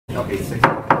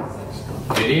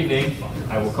Good evening.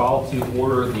 I will call to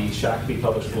order the Shakopee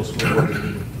Public School Board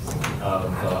meeting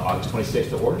of August 26th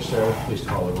to order. Sarah, please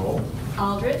call the roll.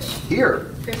 Aldrich. Here.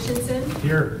 Christensen.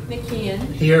 Here. McKeon.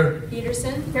 Here.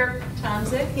 Peterson. Here.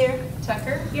 Tomzik. Here.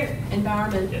 Tucker. Here. And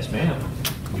Bowerman. Yes, ma'am.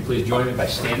 Will you please join me by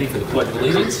standing for the Pledge of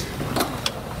Allegiance?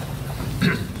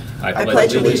 I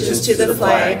pledge allegiance to the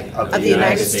flag of the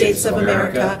United States of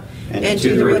America and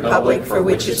to the republic for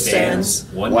which it stands,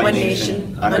 one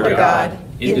nation, under God,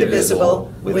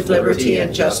 indivisible, with liberty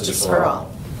and justice for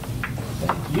all.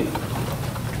 Thank you.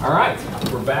 All right,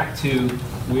 we're back to,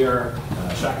 we are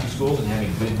Shakopee Schools and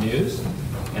having good news.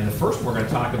 And the first we're going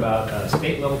to talk about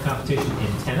state level competition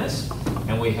in tennis.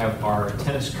 And we have our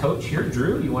tennis coach here.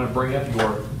 Drew, you want to bring up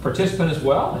your participant as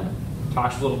well and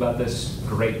talk a little about this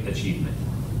great achievement.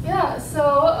 Yeah,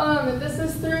 so this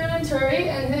is Tharun Anturi,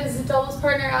 and his doubles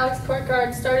partner Alex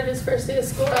Courtgard started his first day of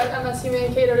school at MSU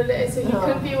Mankato today, so he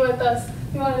couldn't be with us.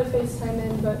 He wanted to FaceTime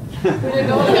in, but we didn't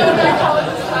know if he was going to call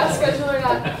his class schedule or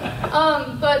not.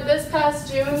 But this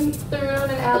past June, Tharun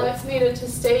and Alex made it to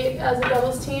state as a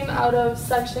doubles team out of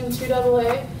Section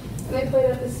 2AA, and they played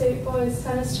at the state boys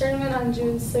tennis tournament on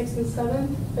June 6th and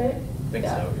 7th, right? I think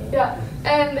so, yeah.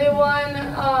 And they won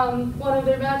one of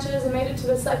their matches and made it to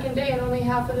the second day, and only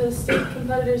half of the state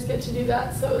competitors get to do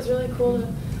that. So it was really cool to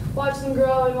watch them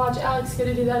grow and watch Alex get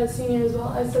to do that as senior as well.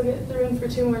 I still get through in for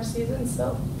 2 more seasons,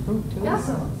 so yeah.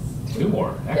 2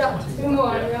 more, excellent. Yeah, 2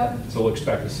 more, yeah. So we'll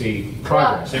expect to see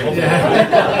progress. Yeah.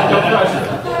 No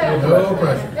pressure. No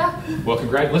pressure. Yeah. Well,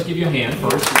 congrats. Let's give you a hand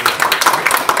first.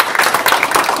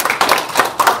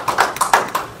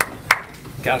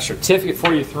 Got a certificate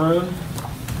for you, Tharun.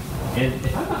 And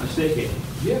if I'm not mistaken,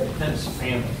 you have a tennis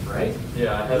family, right?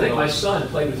 Yeah, I think my son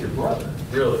played with your brother.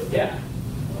 Really? Yeah.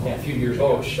 Yeah, a few years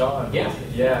ago. Oh, Sean. Yeah.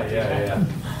 Yeah.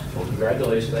 Well,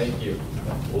 congratulations. Thank you.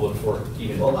 We'll look for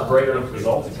even greater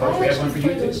results. I We have one for actually you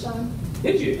played with too. Sean.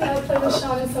 Did you? Yeah, I played with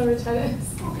Sean in summer tennis.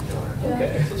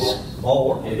 Okay. All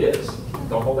work. It is.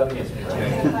 Don't hold that against me.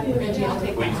 Right? Reggie, I'll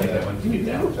take We can take that one. You get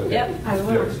that. Okay. Yep, I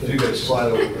will. If you guys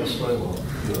slide over this way, we'll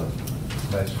do a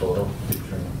nice photo.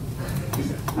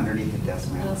 Underneath the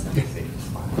desk mat. Awesome. Safe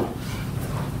spot.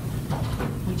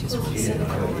 We just want to sit it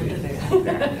all under there.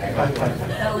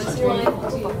 That looks great.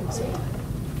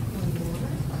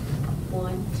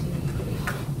 1, 2, 3.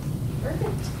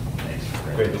 Perfect.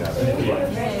 Great job.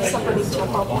 Somebody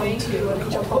jump up on 2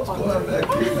 and jump up on 3.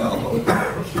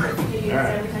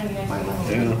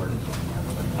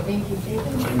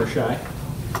 We're shy.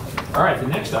 All right, the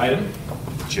next item,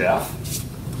 Jeff.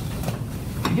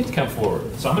 You get to come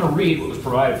forward. So I'm going to read what was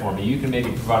provided for me. You can maybe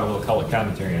provide a little color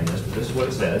commentary on this, but this is what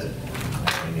it says.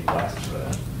 I need glasses for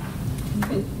that.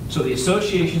 So the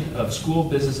Association of School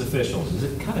Business Officials, is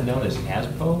it kind of known as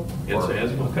ASBO? It's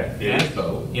ASBO. Okay. Yeah.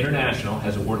 ASBO International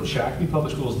has awarded Shakopee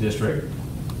Public Schools District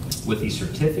with the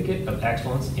Certificate of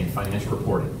Excellence in Financial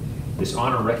Reporting. This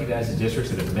honor recognizes districts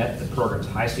that have met the program's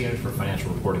high standards for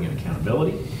financial reporting and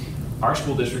accountability. Our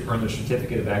school district earned the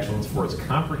Certificate of Excellence for its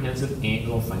comprehensive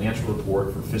annual financial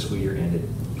report for fiscal year ended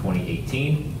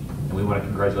 2018. And we want to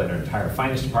congratulate our entire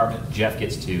finance department. Jeff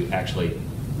gets to actually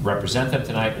represent them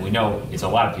tonight. We know it's a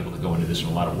lot of people that go into this and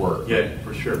a lot of work. Yeah,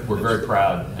 for sure. We're very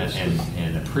proud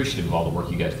and appreciative of all the work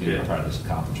you guys do to be proud of this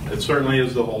accomplishment. It certainly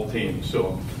is the whole team.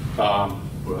 So,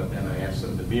 and I asked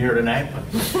them to be here tonight.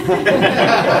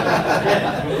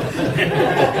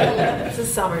 It's a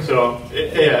summer. So,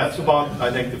 yeah, it's about,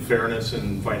 I think, the fairness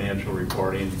in financial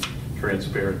reporting,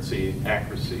 transparency,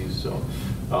 accuracy. So,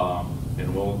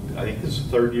 and I think this is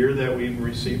the 3rd year that we've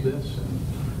received this.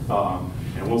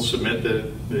 And we'll submit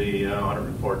the audit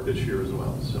report this year as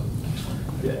well. So,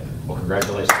 yeah. Well,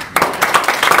 congratulations.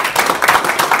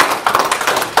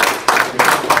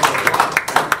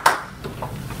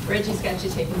 Reggie's got you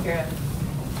taken care of.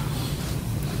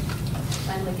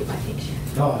 Finally get my picture.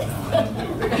 No, I didn't do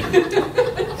a picture.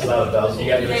 It's not a dozen. You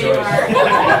got your There you choice. are.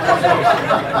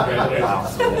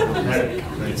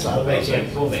 We'll make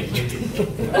it. We'll make it.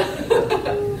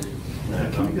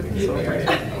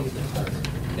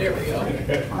 There we go.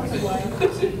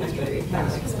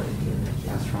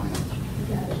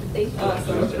 Thank you.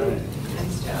 Awesome.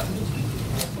 Nice job.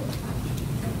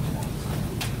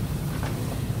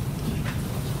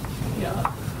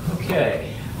 Yeah.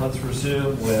 Okay, let's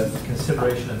resume with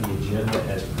consideration of the agenda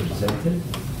as presented.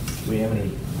 Do we have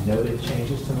any noted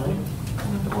changes tonight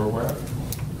that we're aware of?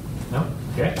 No?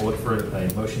 Okay, I'll look for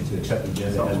a motion to accept the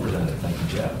agenda as presented. Thank you,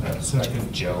 Jeff.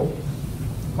 Second. Joe.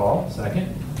 Paul,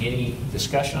 second. Any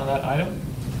discussion on that item?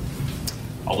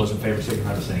 All those in favor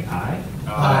signify by saying aye.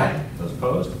 Aye. Those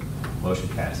opposed? Motion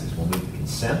passes. We'll move to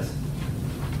consent.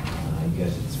 You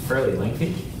guys, it's fairly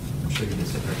lengthy. sure you've been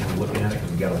sitting there kind of looking at it,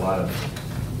 because we've got a lot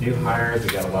of new hires,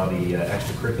 we've got a lot of the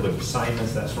extracurricular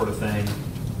assignments, that sort of thing,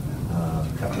 a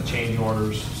couple of change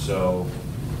orders. So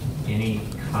any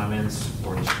comments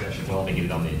or discussion? Well, let me get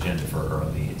it on the agenda or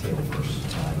on the table first.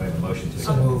 Do I have a motion to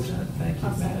accept consent? Thank you,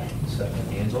 Matt.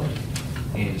 Second, Angela.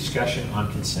 Any discussion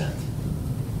on consent?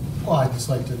 Well, I'd just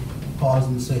like to pause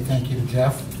and say thank you to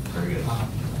Jeff. Very good. I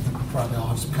think we probably all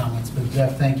have some comments, but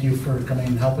Jeff, thank you for coming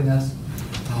and helping us.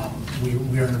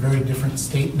 We are in a very different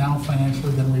state now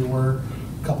financially than we were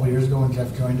a couple of years ago when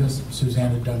Jeff joined us.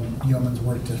 Suzanne had done yeoman's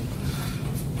work to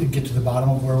get to the bottom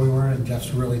of where we were, and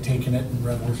Jeff's really taken it and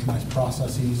revolutionized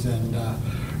processes and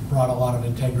brought a lot of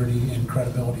integrity and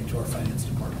credibility to our finance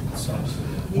department. So I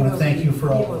want to thank you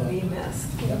for all of that. He will be missed.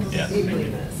 Yeah. Deeply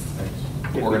missed.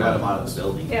 We're going to have them out of this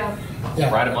building. Yeah.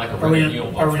 Yeah. Ride him like a Are we running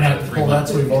mule. going to have to pull that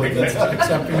so we vote against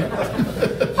accepting it?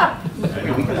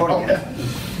 We can vote against it.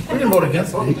 We can vote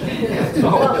against it.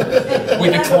 Oh, we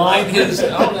declined his,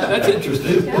 oh, that's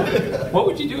interesting. What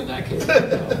would you do in that case?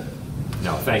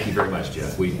 No, thank you very much,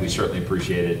 Jeff. We certainly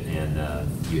appreciate it, and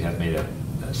you have made a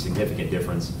significant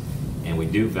difference, and we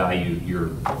do value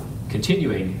your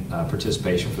continuing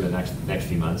participation for the next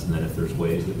few months, and then if there's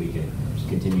ways that we can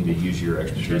continue to use your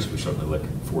expertise, we certainly look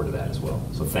forward to that as well.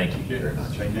 So thank you very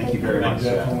much. Thank you very much.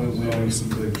 Definitely, we always some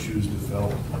big shoes to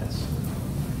fill. Yes.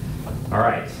 All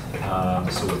right,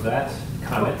 so with that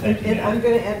comment, thank you. And I'm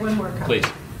going to add one more comment. Please.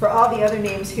 For all the other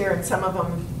names here, and some of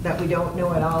them that we don't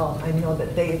know at all, I know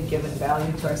that they have given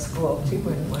value to our school too,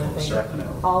 and want to Certainly.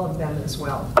 thank all of them as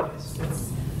well. It's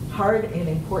hard and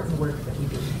important work that we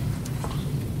do.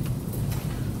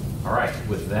 All right,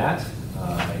 with that,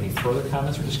 any further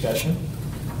comments or discussion?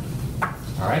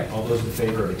 All right, all those in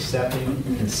favor of accepting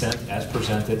consent as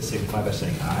presented signify by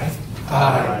saying aye.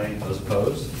 Aye. Those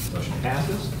opposed, motion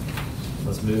passes.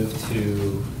 Let's move to, I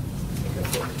think I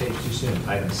flipped the page too soon.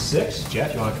 Item 6,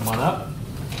 Jeff, you want to come on up?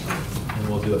 And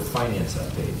we'll do a finance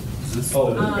update.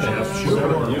 Oh, we're going to have to shoot it or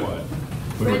what?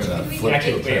 We were Rich, going could to we flip.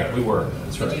 Actually, yeah, we were,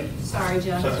 that's right. Sorry,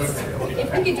 Jeff.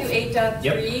 If we could do 8.3,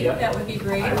 Yep. that would be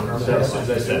great. I remember that as soon as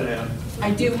I said it.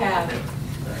 I do have it.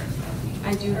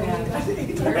 I do have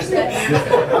it.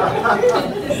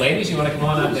 Ladies, you want to come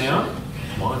on up down?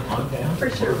 Come on down. For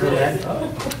sure.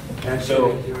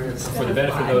 So, for the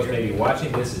benefit of those maybe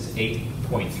watching, this is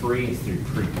 8.3, it's through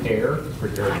prepare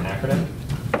an acronym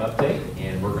update,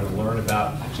 and we're going to learn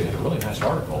about, actually, a really nice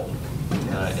article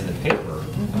in the paper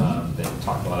that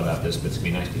talked a lot about this, but it's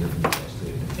going to be nice to hear from you guys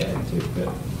too. Yeah, too,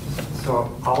 good. So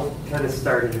I'll kind of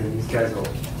start and then these guys will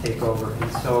take over.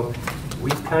 And so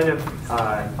we've kind of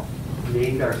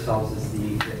named ourselves as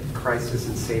the Crisis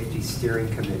and Safety Steering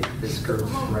Committee, this group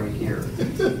right here.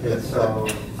 And so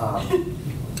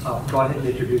go ahead and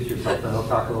introduce yourself, and I'll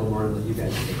talk a little more and let you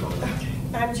guys take over.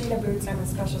 I'm Gina Boots. I'm a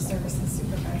special services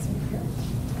supervisor here.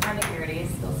 I'm a Gertie,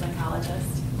 school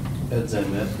psychologist. Ed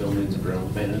Zenmet, buildings and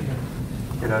grounds manager.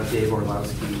 And I'm Dave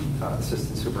Orlowski,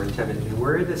 assistant superintendent. And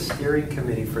we're the steering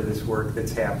committee for this work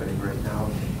that's happening right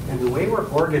now. And the way we're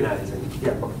organizing,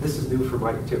 yeah, this is new for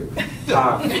Mike too.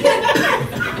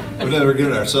 We're never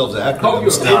giving ourselves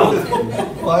acronyms now.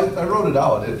 Well, I wrote it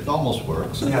out. It almost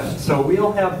works. Yeah, so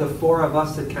we'll have the four of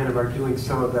us that kind of are doing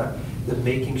some of the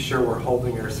making sure we're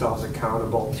holding ourselves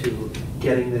accountable to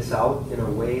getting this out in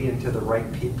a way into the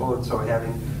right people. And so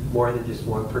having more than just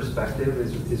one perspective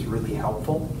is really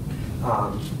helpful.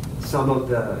 Some of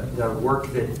the work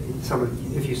that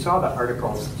if you saw the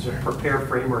articles, the Prepare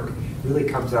Framework really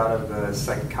comes out of the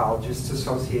Psychologists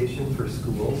Association for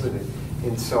Schools,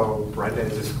 and so Brenda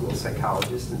is a school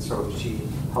psychologist, and so she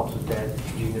helps with that.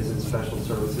 Gina's in special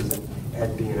services, and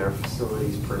Ed being our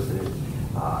facilities person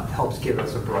helps give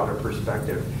us a broader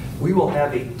perspective. We will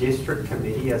have a district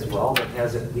committee as well that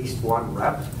has at least one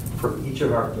rep from each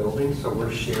of our buildings, so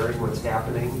we're sharing what's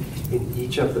happening in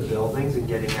each of the buildings and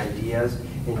getting ideas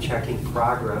and checking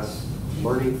progress,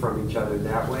 learning from each other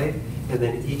that way, and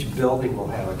then each building will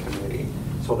have a committee.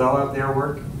 So they'll have their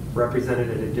work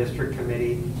represented at a district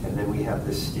committee, and then we have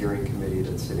this steering committee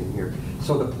that's sitting here.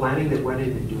 So the planning that went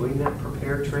into doing that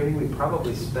Prepare training, we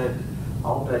probably spent,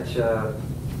 I'll bet you,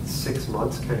 6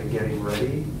 months kind of getting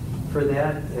ready for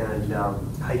that, and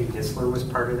Heidi Nisler was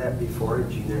part of that before,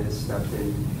 and Gina has stepped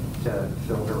in to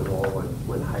fill her role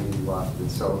when Heidi left. And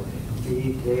so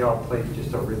they all played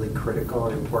just a really critical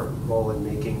and important role in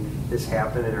making this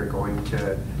happen and are going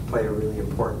to play a really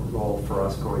important role for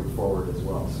us going forward as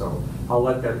well. So I'll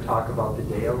let them talk about the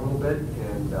day a little bit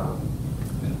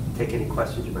and take any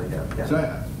questions you might have. Yeah.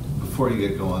 So before you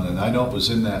get going, and I know it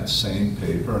was in that same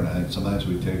paper, and sometimes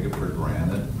we take it for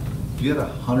granted, you had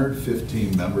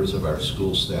 115 members of our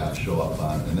school staff show up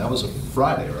on it, and that was a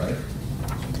Friday, right?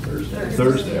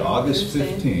 Thursday, August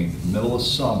 15th, middle of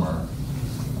summer,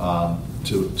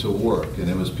 to work. And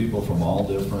it was people from all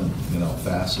different,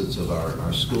 facets of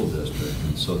our school district.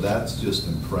 And so that's just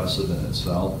impressive in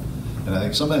itself. And I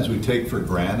think sometimes we take for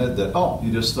granted that,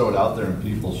 you just throw it out there and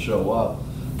people show up.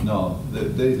 No,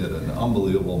 they did an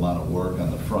unbelievable amount of work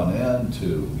on the front end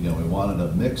we wanted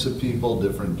a mix of people,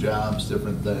 different jobs,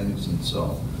 different things. And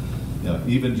so,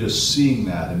 even just seeing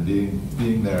that and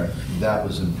being there, that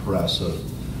was impressive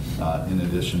in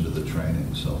addition to the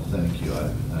training. So thank you.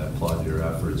 I applaud your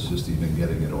efforts just even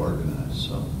getting it organized.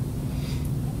 So. All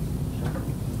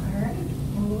right,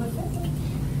 Melissa.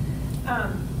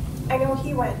 I know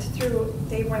Dave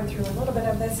went through a little bit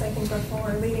of this, I think,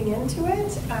 before leading into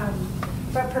it.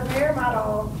 But PREPARE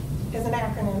model is an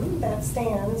acronym that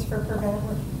stands for Prevent,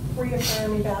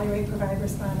 Reaffirm, Evaluate, Provide,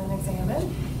 Respond, and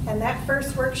Examine. And that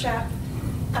first workshop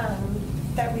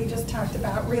that we just talked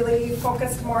about really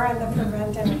focused more on the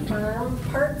prevent and affirm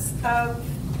parts of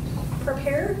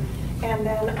PREPARE. And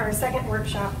then our second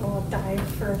workshop will dive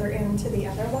further into the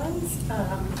other ones.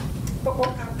 But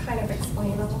I'll kind of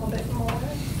explain a little bit more.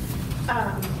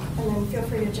 And then feel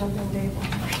free to jump in, Dave,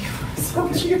 whenever you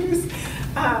so choose.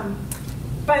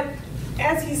 But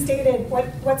as he stated,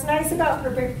 what's nice about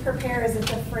PREPARE is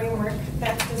it's a framework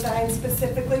that's designed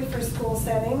specifically for school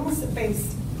settings,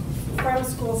 based from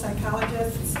school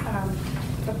psychologists,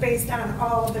 but based on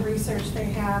all of the research they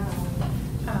have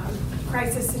on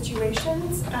crisis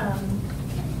situations.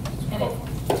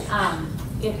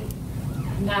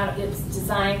 It's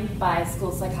designed by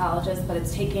school psychologists, but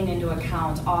it's taking into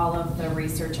account all of the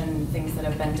research and things that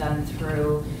have been done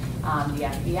through the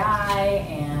FBI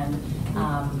and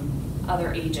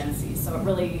other agencies. So it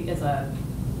really is a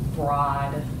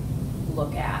broad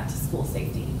look at school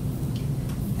safety.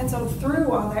 And so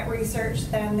through all that research,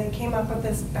 then they came up with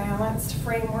this balanced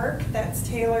framework that's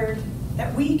tailored,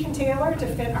 that we can tailor to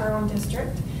fit our own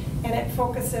district. And it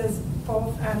focuses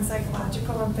both on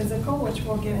psychological and physical, which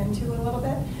we'll get into a little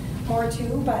bit more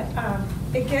too, but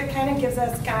it kind of gives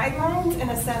us guidelines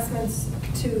and assessments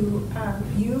to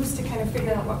use to kind of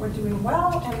figure out what we're doing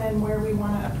well and then where we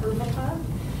want to improve upon.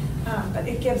 But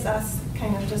it gives us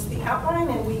kind of just the outline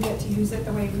and we get to use it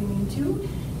the way we need to.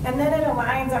 And then it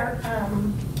aligns our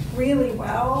really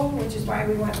well, which is why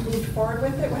we moved forward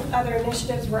with it, with other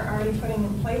initiatives we're already putting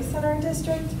in place in our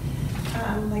district.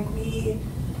 Like we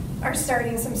are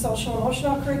starting some social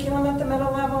emotional curriculum at the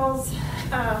middle levels.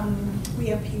 We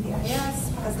have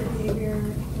PBIS, positive behavior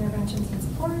interventions and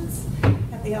supports,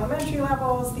 at the elementary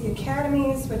levels, the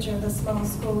academies, which are the small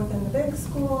school within the big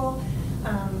school,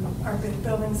 our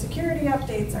building security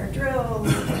updates, our drills,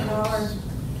 and all our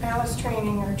ALICE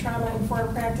training, our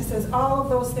trauma-informed practices. All of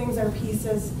those things are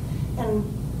pieces and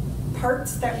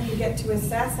parts that we get to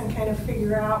assess and kind of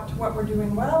figure out what we're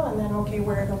doing well, and then, okay,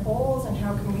 where are the holes and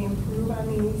how can we improve on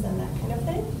these and that kind of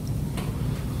thing.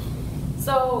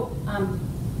 So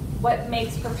what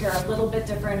makes PREPARE a little bit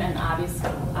different, and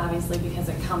obviously because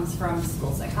it comes from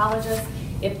school psychologists,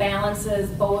 it balances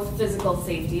both physical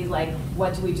safety, like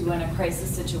what do we do in a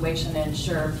crisis situation to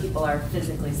ensure people are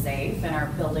physically safe and our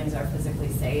buildings are physically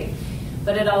safe,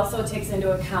 but it also takes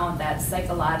into account that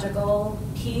psychological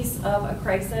piece of a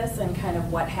crisis and kind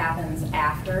of what happens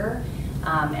after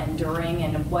and during,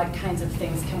 and what kinds of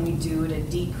things can we do to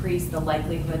decrease the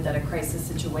likelihood that a crisis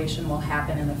situation will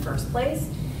happen in the first place.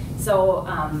 So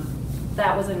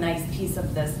that was a nice piece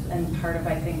of this, and part of,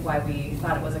 I think, why we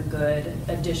thought it was a good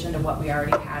addition to what we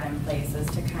already had in place, is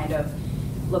to kind of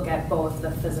look at both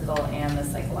the physical and the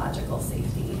psychological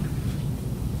safety.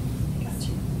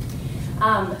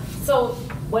 So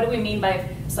what do we mean by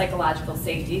psychological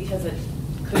safety? Because it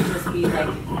could just be like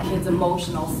kids'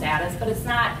 emotional status, but it's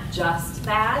not just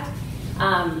that.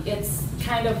 It's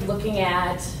kind of looking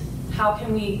at how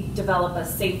can we develop a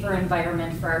safer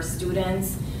environment for our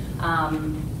students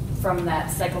from that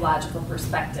psychological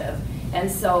perspective. And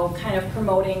so kind of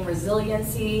promoting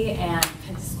resiliency and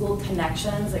school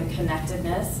connections and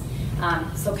connectedness.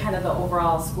 So kind of the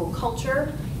overall school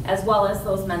culture, as well as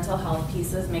those mental health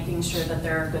pieces, making sure that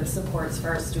there are good supports for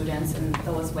our students in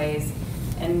those ways.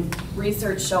 And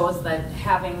research shows that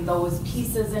having those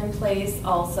pieces in place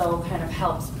also kind of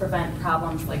helps prevent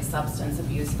problems like substance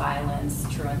abuse, violence,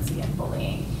 truancy, and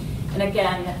bullying. And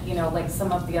again, you know, like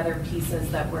some of the other pieces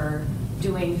that we're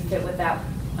doing fit with that.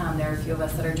 There are a few of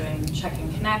us that are doing Check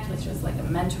and Connect, which is like a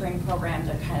mentoring program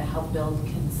to kind of help build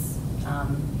kids'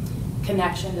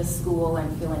 connection to school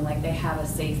and feeling like they have a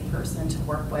safe person to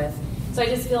work with. So I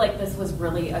just feel like this was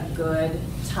really a good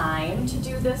time to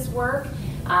do this work.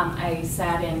 I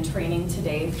sat in training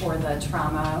today for the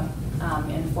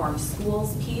trauma-informed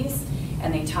schools piece,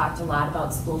 And they talked a lot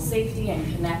about school safety and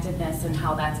connectedness and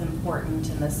how that's important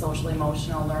in the social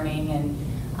emotional learning and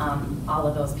all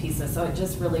of those pieces. So it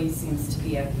just really seems to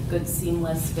be a good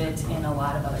seamless fit in a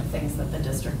lot of other things that the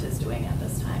district is doing at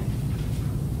this time.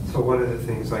 So one of the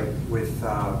things, like with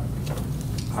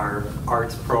our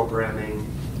arts programming,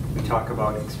 we talk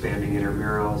about expanding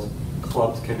intramurals,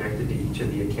 clubs connected to each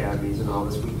of the academies and all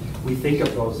this. We think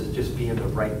of those as just being the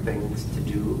right things to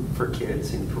do for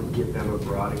kids and give them a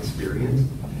broad experience.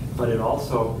 But it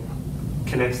also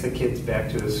connects the kids back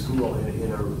to the school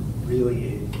in a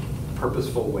really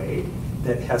purposeful way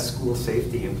that has school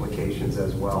safety implications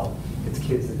as well. It's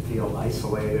kids that feel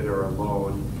isolated or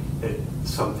alone that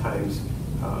sometimes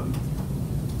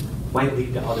might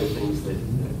lead to other things that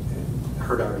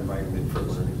hurt our environment for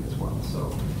learning as well.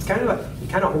 So it's it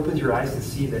kind of opens your eyes to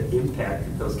see the impact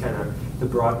that those the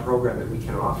broad program that we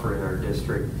can offer in our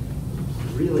district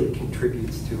really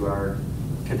contributes to our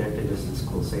connectedness and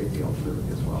school safety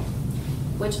ultimately as well.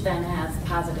 Which then has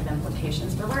positive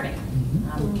implications for learning.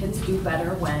 Kids do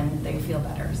better when they feel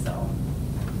better, so.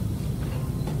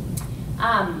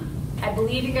 I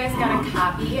believe you guys got a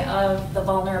copy of the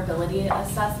vulnerability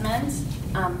assessment.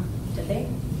 Did they?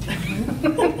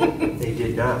 They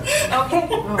did not. Okay.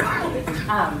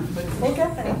 We'll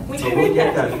get that. We'll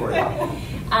get that for you.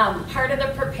 Part of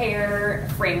the Prepare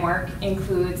framework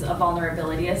includes a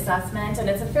vulnerability assessment, and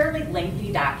it's a fairly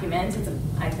lengthy document. It's,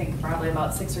 I think, probably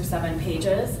about 6 or 7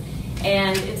 pages.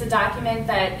 And it's a document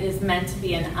that is meant to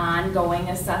be an ongoing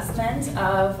assessment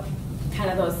of kind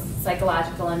of those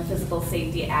psychological and physical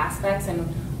safety aspects and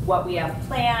what we have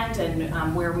planned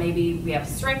and where maybe we have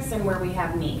strengths and where we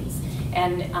have needs.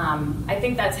 And I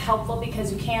think that's helpful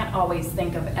because you can't always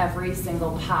think of every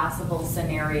single possible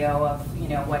scenario of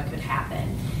what could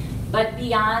happen. But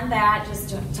beyond that,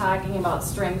 just talking about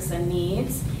strengths and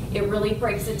needs, it really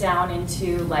breaks it down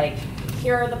into like,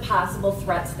 here are the possible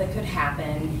threats that could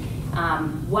happen.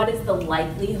 What is the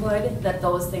likelihood that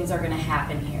those things are going to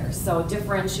happen here? So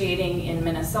differentiating in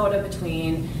Minnesota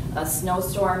between a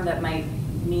snowstorm that might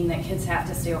mean that kids have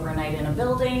to stay overnight in a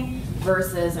building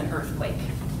versus an earthquake.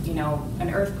 An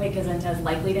earthquake isn't as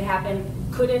likely to happen.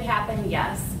 Could it happen?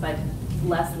 Yes, but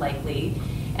less likely.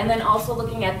 And then also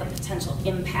looking at the potential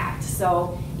impact.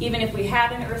 So even if we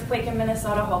had an earthquake in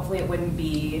Minnesota, hopefully it wouldn't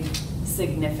be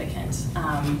significant.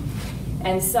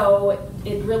 And so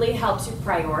it really helps you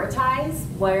prioritize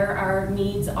where our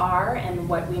needs are and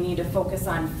what we need to focus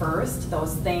on first,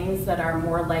 those things that are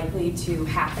more likely to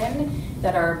happen,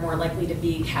 that are more likely to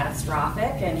be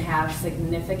catastrophic and have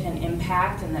significant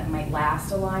impact and that might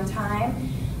last a long time.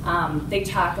 They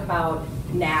talk about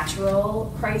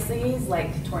natural crises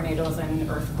like tornadoes and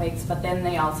earthquakes, but then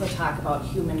they also talk about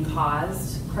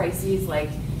human-caused crises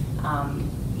like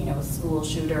school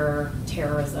shooter,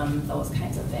 terrorism, those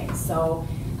kinds of things. So,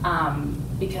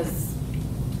 because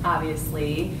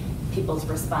obviously people's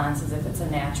response is if it's a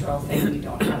natural thing, you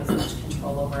don't have as much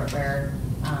control over it, where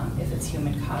if it's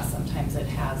human caused, sometimes it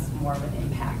has more of an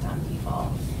impact on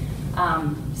people.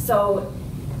 So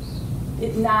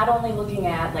it not only looking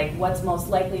at like what's most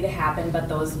likely to happen, but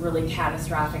those really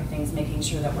catastrophic things, making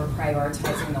sure that we're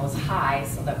prioritizing those high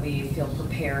so that we feel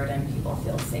prepared and people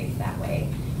feel safe that way.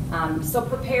 So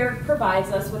Prepare provides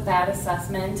us with that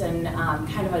assessment and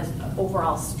kind of an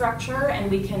overall structure,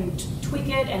 and we can tweak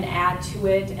it and add to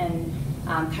it and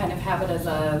kind of have it as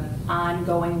an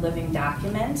ongoing living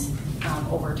document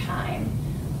over time.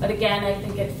 But again, I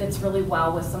think it fits really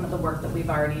well with some of the work that we've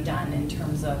already done in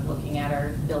terms of looking at our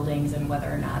buildings and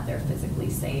whether or not they're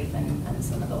physically safe and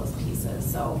some of those pieces.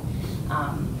 So,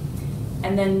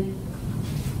 and then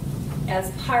as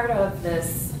part of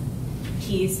this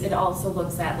piece, it also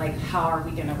looks at like how are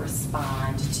we going to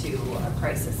respond to a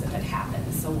crisis if it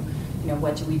happens. So,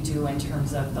 what do we do in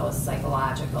terms of those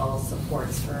psychological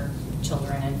supports for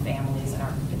children and families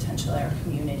and potentially our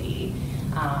community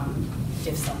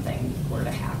if something were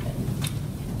to happen.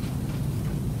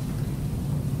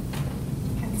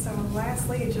 And so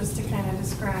lastly, just to kind of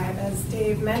describe, as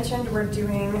Dave mentioned, we're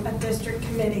doing a district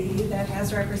committee that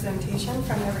has representation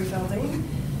from every building.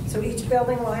 So each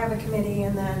building will have a committee,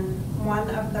 and then one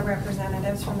of the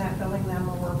representatives from that building then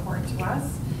will report to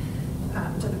us,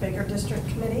 to the bigger district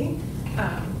committee.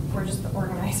 We're just the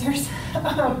organizers.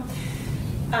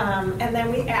 And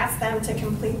then we ask them to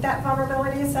complete that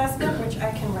vulnerability assessment, which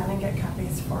I can run and get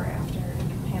copies for after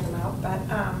and hand them out,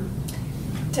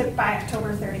 but by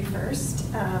October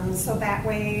 31st. So that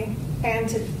way, and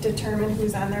to determine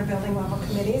who's on their building level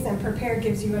committees, and Prepare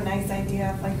gives you a nice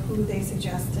idea of like who they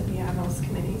suggest to be on those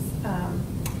committees.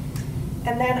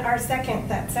 And then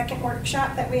that second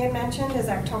workshop that we had mentioned is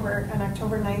on October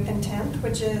 9th and 10th,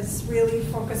 which is really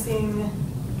focusing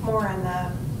more on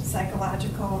the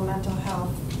psychological, mental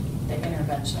health,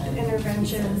 The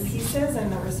intervention pieces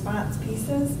and the response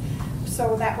pieces.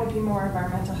 So that will be more of our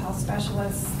mental health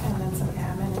specialists and then some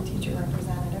admin and teacher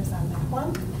representatives on that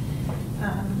one.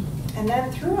 And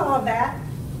then through all of that,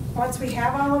 once we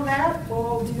have all of that,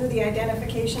 we'll do the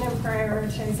identification and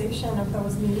prioritization of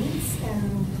those needs,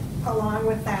 and along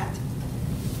with that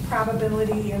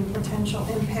probability and potential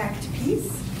impact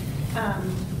piece.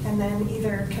 And then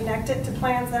either connect it to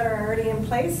plans that are already in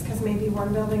place, because maybe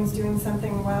one building's doing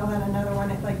something well and another one,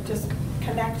 like just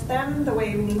connect them the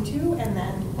way we need to, and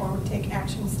then or take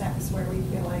action steps where we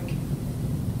feel like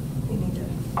we need to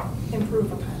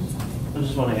improve upon something. I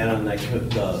just want to add on that,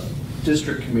 the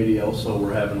district committee also,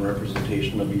 we're having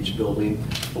representation of each building,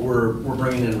 but we're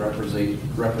bringing in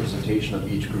representation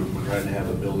of each group. We're trying to have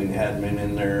a building admin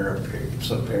in there,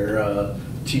 some para,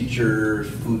 teachers,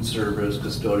 food service,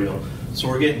 custodial. So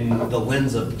we're getting the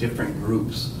lens of different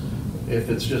groups. If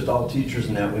it's just all teachers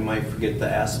and that, we might forget the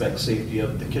aspect safety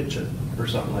of the kitchen or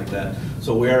something like that.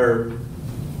 So we are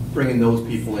bringing those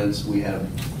people in, so we have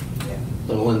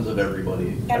the lens of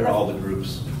everybody, and all the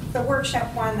groups. The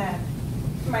workshop one that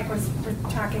Mike was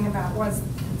talking about was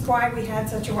why we had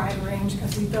such a wide range,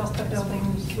 because we built the building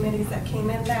committees that came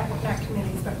in, not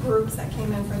committees, but groups that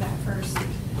came in for that first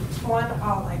one,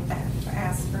 all like that.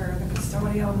 Asked for the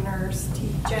custodial, nurse,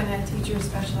 gen ed teacher,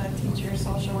 special ed teacher,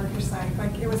 social worker side.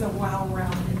 Like, it was a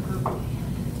well-rounded group,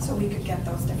 so we could get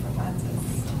those different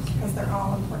lenses, because they're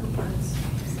all important parts.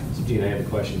 So Gene, I have a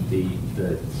question.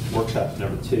 The workshop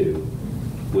number 2,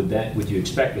 would you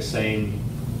expect the same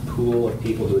pool of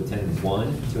people who attended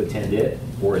one to attend it,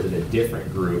 or is it a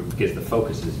different group because the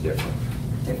focus is different?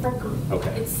 Different group. Okay.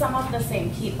 It's some of the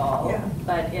same people, Yeah.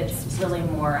 but it's really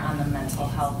more on the mental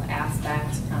health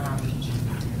aspect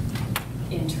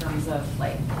in terms of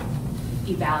like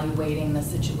evaluating the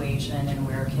situation and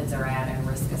where kids are at and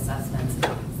risk assessments and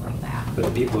things like that. But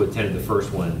the people who attended the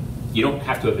first one, you don't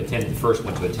have to have attended the first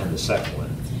one to attend the second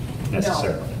one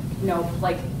necessarily. No,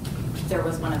 like there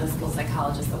was one of the school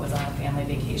psychologists that was on a family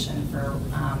vacation for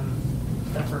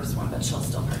the first one, but she'll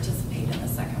still participate in the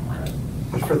second one.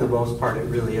 But for the most part, it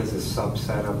really is a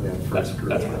subset of that first group.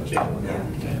 That's what I'm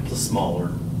saying. Yeah. It's a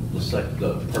smaller,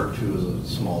 the part 2 is a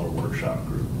smaller workshop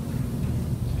group.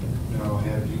 Now,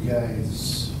 have you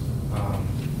guys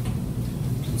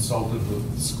consulted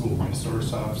with the school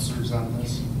resource officers on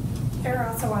this? They're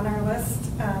also on our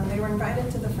list. They were invited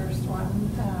to the first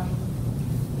one.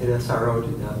 An SRO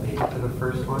did not make it to the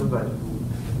first one, but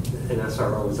an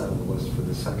SRO was on the list for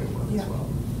the second one as well.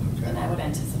 Okay. And I would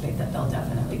anticipate that they'll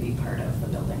definitely be part of the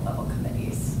building level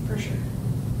committees. For sure.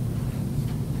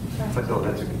 But no,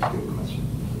 that's a good question.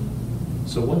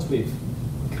 So once we've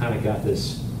kind of got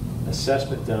this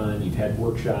assessment done, you've had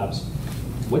workshops,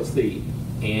 what's the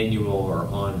annual or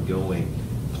ongoing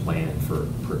plan for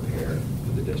Prepare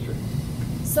for the district?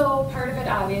 So part of it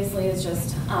obviously is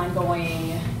just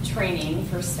ongoing training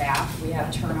for staff. We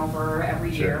have turnover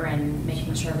every year and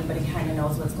making sure everybody kind of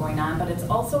knows what's going on, but it's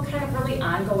also kind of really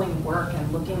ongoing work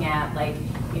and looking at like,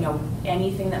 you know,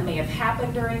 anything that may have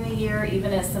happened during the year,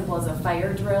 even as simple as a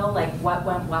fire drill, like what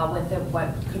went well with it,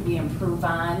 what could we improve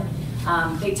on.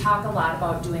 They talk a lot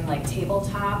about doing like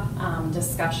tabletop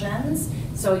discussions.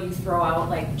 So you throw out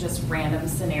like just random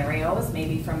scenarios,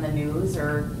 maybe from the news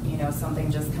or, you know,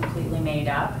 something just completely made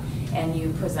up, and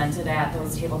you present it at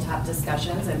those tabletop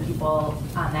discussions, and people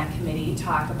on that committee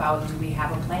talk about, do we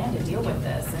have a plan to deal with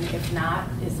this? And if not,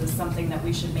 is this something that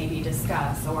we should maybe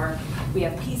discuss? Or we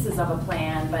have pieces of a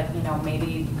plan, but, you know,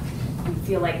 maybe we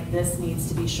feel like this needs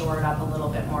to be shored up a little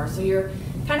bit more. So you're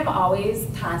kind of always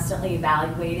constantly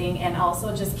evaluating and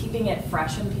also just keeping it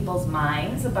fresh in people's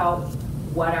minds about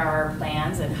what are our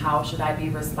plans and how should I be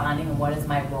responding and what is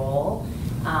my role.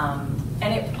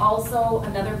 And it also,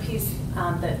 another piece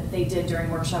that they did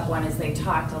during workshop 1 is they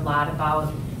talked a lot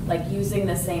about like using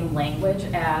the same language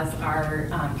as our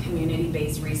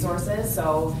community-based resources.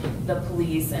 So the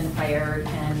police and fire,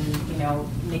 and, you know,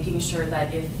 making sure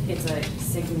that if it's a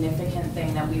significant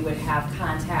thing that we would have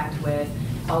contact with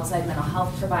outside mental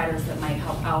health providers that might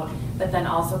help out, but then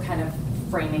also kind of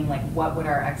framing like what would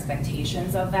our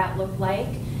expectations of that look like,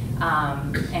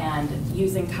 and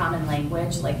using common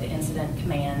language like the incident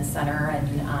command center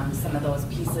and some of those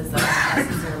pieces that aren't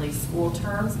necessarily school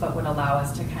terms but would allow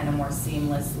us to kind of more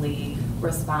seamlessly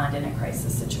respond in a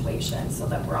crisis situation so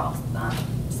that we're all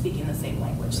speaking the same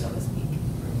language, so to speak.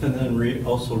 And then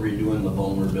also redoing the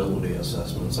vulnerability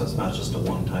assessments. That's not just a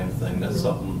one-time thing. That's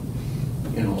something,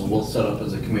 you know, we'll set up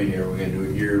as a committee. Are we going to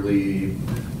do it yearly,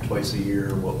 twice a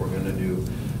year, what we're gonna do.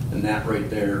 And that right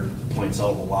there points out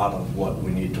a lot of what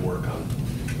we need to work on.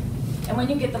 And when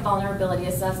you get the vulnerability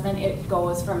assessment, it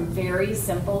goes from very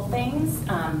simple things,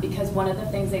 because one of the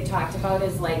things they talked about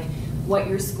is like what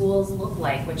your schools look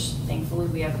like, which thankfully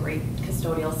we have great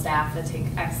custodial staff that take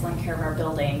excellent care of our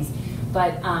buildings.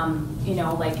 But, you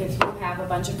know, like if you have a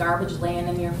bunch of garbage laying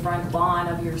in your front lawn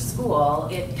of your school,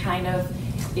 it kind of,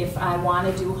 if I want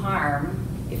to do harm,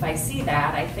 if I see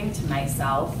that, I think to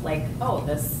myself, like, oh,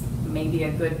 this may be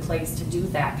a good place to do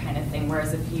that kind of thing.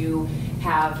 Whereas if you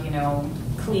have, you know,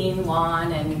 clean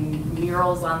lawn and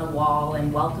murals on the wall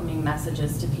and welcoming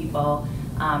messages to people,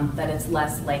 that it's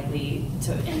less likely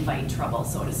to invite trouble,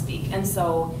 so to speak. And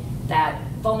so that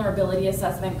vulnerability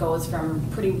assessment goes from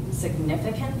pretty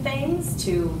significant things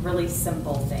to really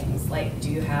simple things, like do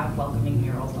you have welcoming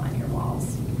murals on your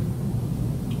walls?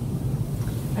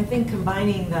 I think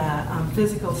combining the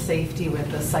physical safety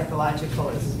with the psychological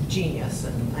is genius,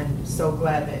 and I'm so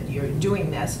glad that you're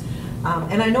doing this.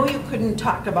 And I know you couldn't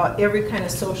talk about every kind of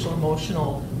social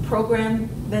emotional program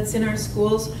that's in our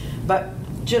schools, but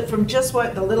from just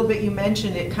what the little bit you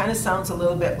mentioned, it kind of sounds a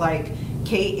little bit like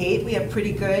K-8. We have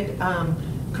pretty good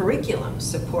curriculum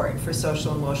support for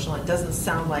social emotional. It doesn't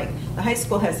sound like the high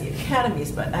school has the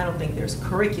academies, but I don't think there's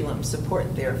curriculum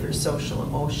support there for social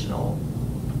emotional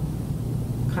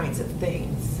kinds of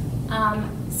things.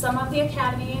 Some of the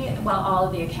academy, well, all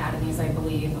of the academies, I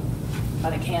believe,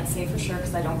 but I can't say for sure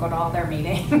because I don't go to all their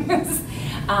meetings,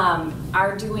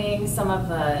 are doing some of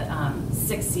the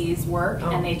 6 C's work,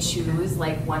 and they choose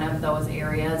like one of those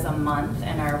areas a month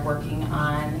and are working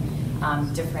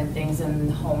on different things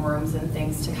in homerooms and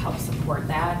things to help support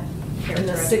that. And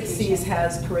the 6 C's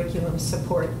has curriculum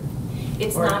support?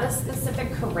 It's not a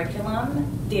specific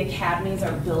curriculum. The academies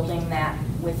are building that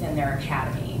within their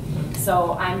academy.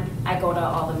 So I go to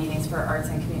all the meetings for arts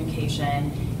and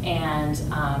communication, and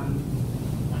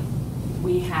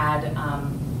we had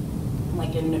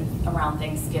like around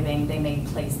Thanksgiving, they made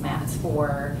placemats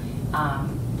for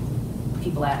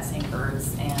people at St.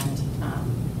 Bert's and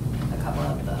a couple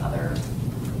of the other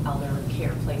elder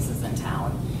care places in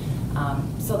town.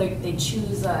 So they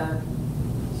choose a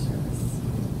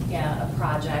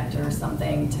project or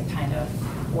something to kind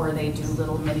of, or they do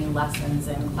little mini lessons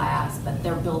in class, but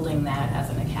they're building that as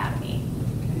an academy.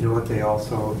 You know what they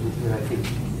also, and I think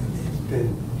it's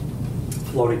been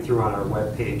floating through on our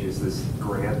webpage, is this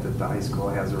grant that the high school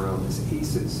has around this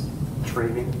ACEs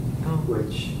training,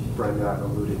 which Brenda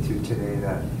alluded to today,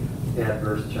 that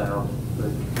adverse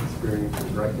childhood experiences,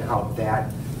 right, and how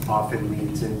that often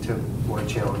leads into more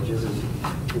challenges.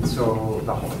 And so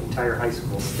the whole entire high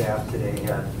school staff today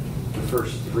had the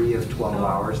first 3 of 12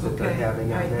 hours that they're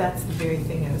having on that. That's the very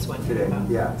thing I was wondering today. about.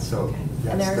 Yeah, so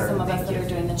and there are some of us that are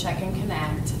doing the check and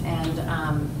connect,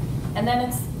 and then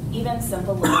it's even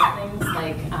simple little things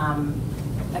like,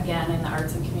 again, in the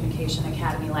Arts and Communication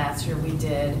Academy last year, we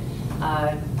did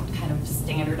a kind of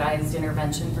standardized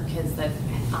intervention for kids that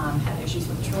have issues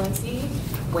with truancy,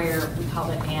 where we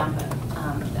called it AMP,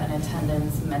 an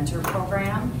attendance mentor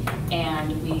program,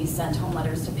 and we sent home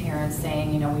letters to parents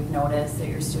saying, you know, we've noticed that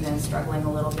your student's struggling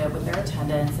a little bit with their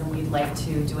attendance, and we'd like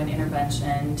to do an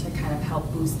intervention to kind of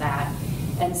help boost that.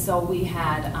 And so we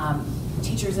had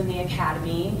teachers in the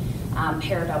academy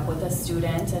paired up with a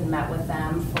student and met with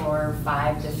them for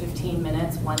 5 to 15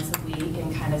 minutes once a week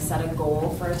and kind of set a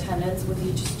goal for attendance with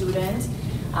each student,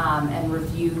 and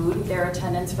reviewed their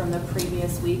attendance from the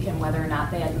previous week and whether or not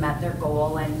they had met their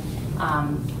goal. And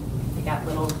they got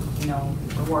little, you know,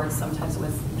 rewards. Sometimes it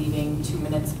was leaving 2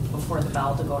 minutes before the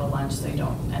bell to go to lunch so you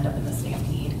don't end up in the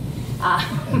stampede.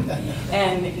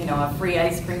 And, you know, a free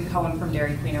ice cream cone from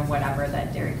Dairy Queen or whatever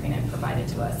that Dairy Queen had provided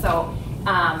to us. So,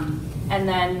 and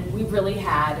then we really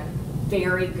had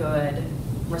very good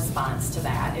response to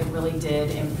that. It really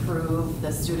did improve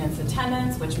the students'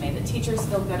 attendance, which made the teachers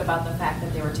feel good about the fact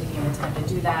that they were taking the time to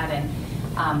do that. And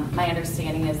my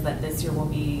understanding is that this year we'll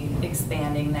be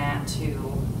expanding that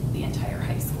to the entire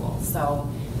high school. So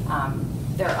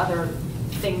there are other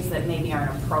things that maybe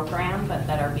aren't a program, but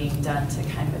that are being done to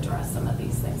kind of address some of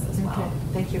these things as well. Okay,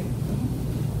 thank you.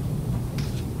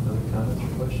 Other comments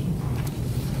or questions?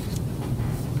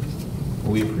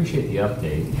 Well, we appreciate the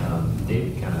update.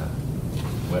 David kind of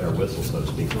wet our whistle, so to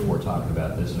speak, before talking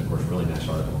about this, and of course, really nice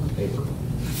article in the paper.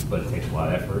 But it takes a lot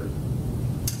of effort,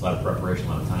 a lot of preparation, a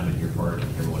lot of time on your part, and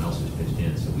everyone else who's pitched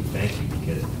in. So we thank you,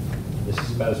 because this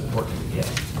is about as important as it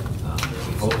gets.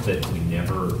 We hope that we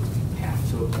never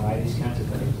have to apply these kinds of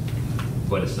things,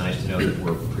 but it's nice to know that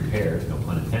we're prepared, no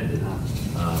pun intended,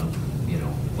 you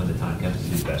know, when the time comes to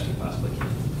do the best we possibly can.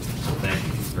 So thank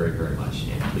you very, very much.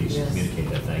 And please communicate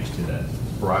that thanks to the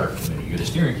broader committee. You're the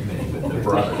steering committee, but the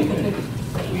broader committee.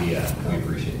 We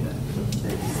appreciate that.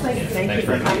 Thank Thanks you.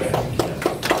 for having me.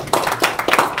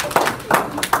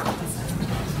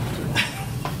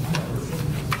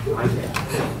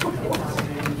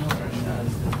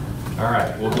 All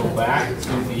right, we'll go back to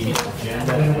the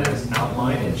agenda as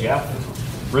outlined. And Jeff,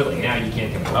 really, now you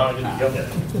can't come back.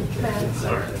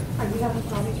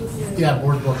 Yeah,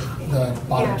 board book, the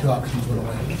bottom two options were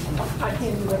away. I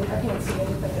can't do it, I can't see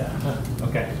anything.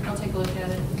 Okay, I'll take a look at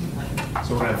it.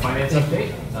 so we're going to have finance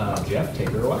update. Jeff, take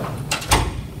her away.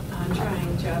 I'm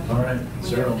trying, Jeff. All right,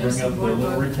 Sarah will bring up the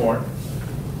little report.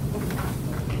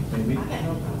 Maybe. Okay.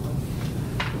 No problem.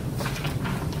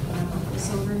 It's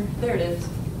over. There it is.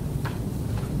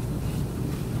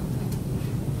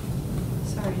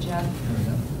 Sorry, Jeff. There we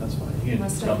go. That's fine. You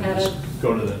Must can have had just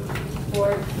go to the,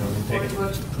 Board take it.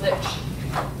 book glitch,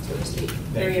 so to speak.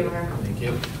 There you are. Thank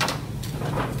you.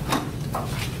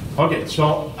 Okay,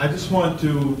 so I just want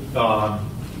to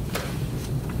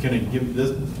kind of give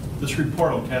this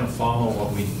report will kind of follow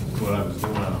what I was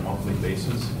doing on a monthly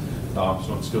basis. So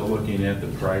I'm still looking at the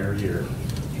prior year.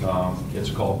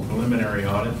 It's called preliminary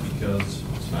audit because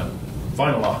it's not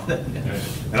final audit,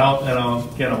 and I'll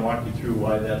kind of walk you through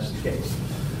why that's the case.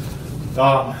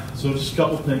 So just a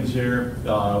couple things here.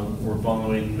 We're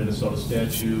following Minnesota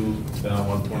statute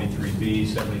 123B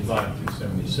 75 through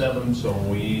 77. So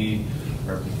we,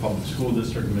 our public school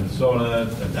district in Minnesota,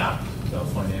 adopt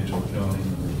financial accounting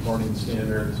and reporting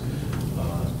standards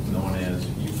known as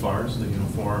UFARS, the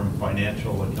Uniform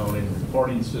Financial Accounting and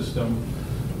Reporting System.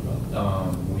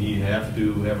 We have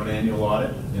to have an annual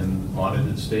audit, and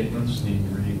audited statements need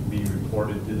to be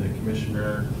reported to the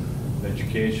Commissioner of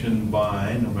Education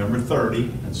by November 30,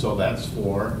 and so that's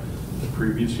for the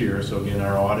previous year. So again,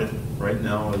 our audit right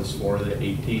now is for the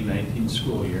 18-19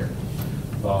 school year.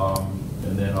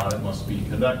 And then audit must be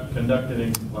conducted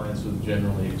in compliance with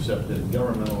generally accepted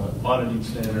governmental auditing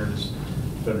standards,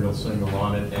 Federal Single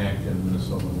Audit Act, and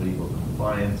Minnesota Legal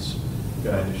Compliance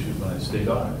Guide issued by the state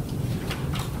audit.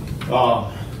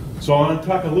 So I want to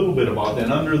talk a little bit about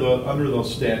that. Under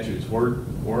those statutes, we're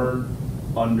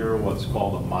under what's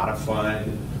called a modified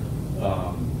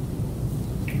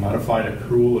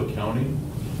accrual accounting.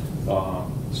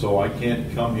 So I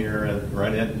can't come here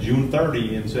right at June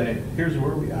 30 and say, here's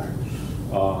where we are.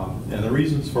 And the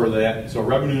reasons for that, so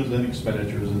revenues and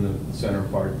expenditures in the center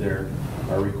part there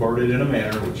are recorded in a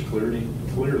manner which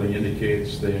clearly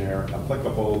indicates they are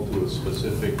applicable to a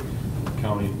specific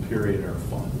accounting period or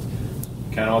fund.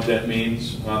 Kind of what that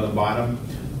means on the bottom.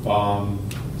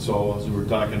 So as we were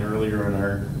talking earlier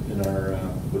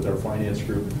with our finance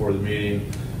group before the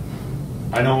meeting,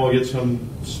 I know we'll get some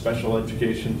special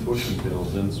education tuition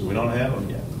bills, and so we don't have them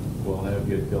yet. We'll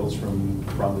get bills from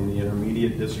probably the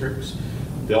intermediate districts.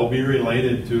 They'll be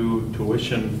related to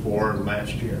tuition for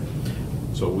last year.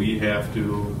 So we have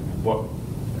to book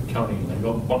accounting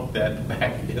lingo, book that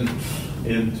back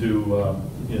into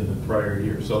the prior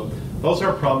year. So those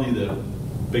are probably the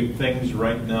big things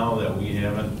right now that we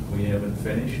haven't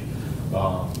finished.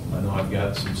 I know I've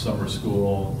got some summer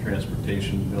school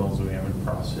transportation bills we haven't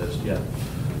processed yet.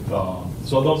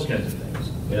 So those kinds of things.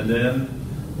 And then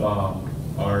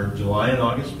our July and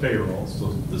August payrolls,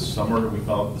 so the summer, we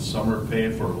call it the summer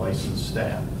pay for licensed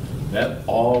staff. That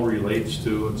all relates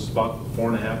to, it's about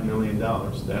 $4.5 million.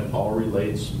 That all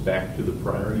relates back to the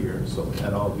prior year. So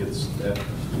that all gets,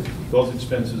 those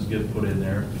expenses get put in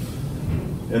there.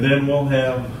 And then we'll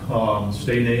have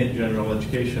state aid, general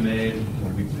education aid,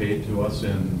 will be paid to us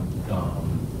in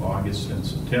August and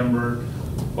September,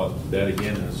 but that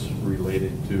again is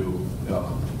related to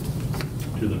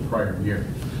the prior year.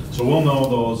 So we'll know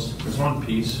those. There's one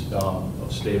piece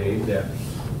of state aid that,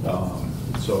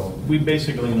 so we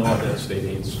basically know what that state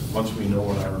aid is. Once we know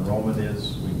what our enrollment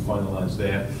is, we finalize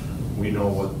that. We know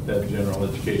what that general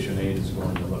education aid is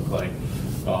going to look like.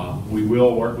 We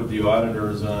will work with the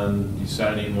auditors on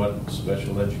deciding what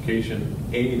special education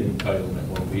aid entitlement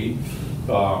will be.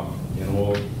 And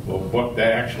we'll book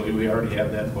that. Actually, we already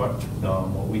have that booked,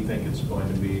 what we think it's going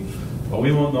to be. But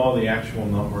we won't know the actual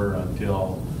number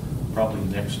until probably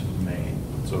next May.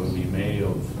 So it'll be May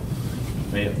of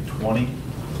 20,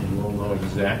 and we'll know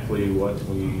exactly what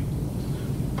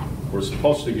we're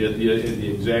supposed to get, the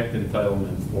exact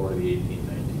entitlement for the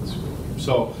 18-19 school year.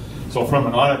 So from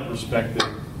an audit perspective,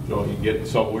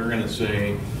 so we're going to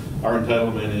say our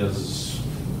entitlement is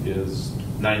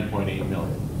 9.8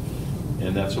 million,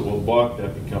 and that's what we'll book.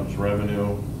 That becomes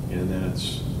revenue, and then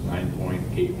it's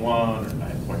 9.81 or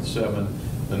 9.7,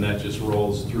 and that just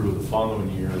rolls through the following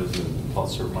year as a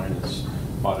plus or minus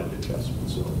audit adjustment.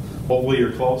 So hopefully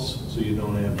you're close, so you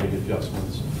don't have big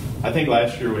adjustments. I think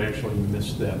last year we actually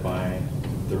missed that by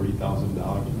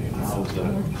 $30,000 maybe. So it was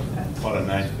about a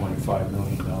 $9.5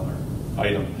 million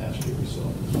item last year.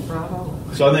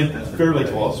 So I think fairly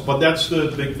close. But that's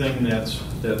the big thing that's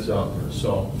out there.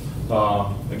 So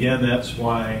again, that's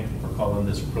why we're calling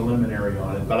this preliminary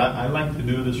audit. But I like to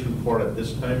do this report at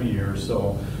this time of year,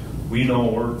 so we know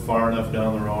we're far enough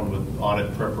down the road with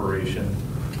audit preparation.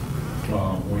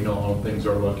 We know how things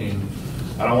are looking.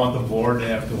 I don't want the board to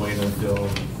have to wait until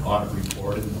audit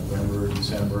report in November,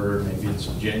 December, maybe it's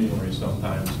January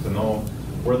sometimes to know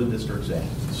where the district's at.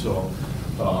 So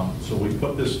we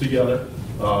put this together.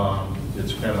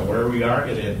 It's kind of where we are.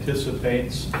 It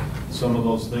anticipates some of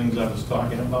those things I was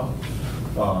talking about.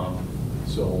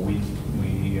 So we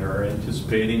are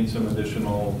anticipating some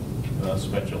additional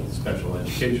special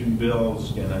education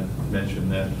bills. And I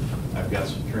mentioned that I've got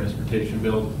some transportation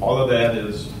bills. All of that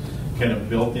is kind of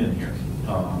built in here.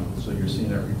 So you're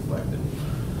seeing it reflected.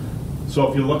 So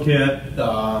if you look at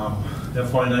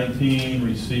FY19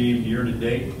 received year to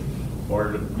date,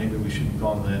 or maybe we should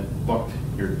call that booked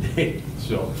year to date.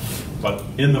 So, but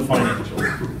in the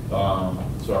financials,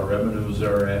 so our revenues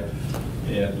are at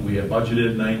we have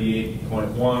budgeted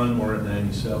 98.1. We're at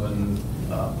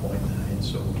 97.9.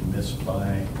 So we missed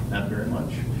by not very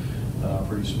much,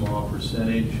 pretty small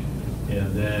percentage.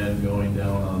 And then going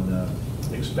down on the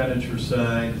expenditure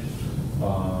side.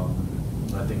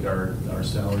 I think our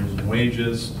salaries and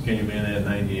wages came in at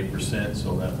 98%,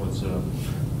 so that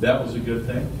was a good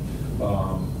thing.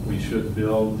 We should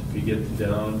build, if you get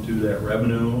down to that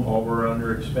revenue over or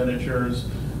under expenditures,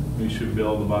 we should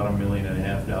build about $1.5 million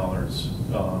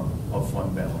of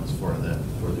fund balance for the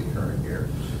current year,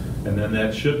 and then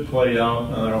that should play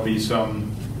out. There'll be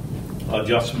some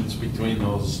adjustments between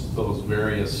those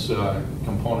various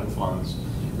component funds.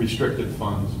 Restricted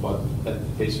funds, but that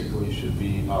basically should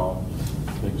be how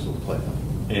things will play out.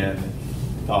 And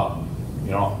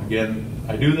again,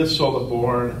 I do this so the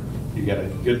board, you get a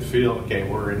good feel. Okay,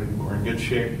 we're in good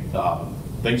shape.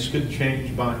 Things could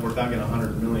change by, we're talking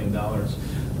 $100 million.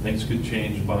 Things could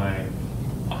change by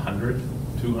 100,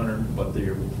 200, but they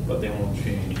won't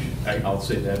change. I'll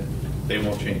say that they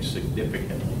won't change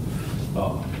significantly.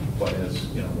 But as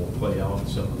we'll play out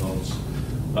some of those.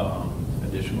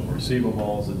 Additional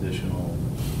receivables, additional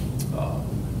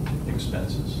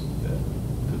expenses to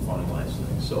finalize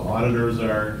things. So auditors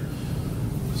are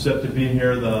set to be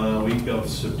here the week of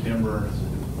September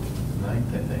 9th, I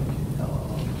think.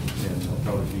 And they'll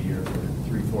probably be here for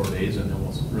 3-4 days, and then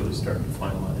we'll really start to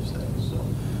finalize things. So,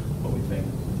 but we think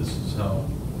this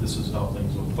is how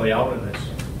things will play out, and I just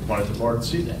wanted the board to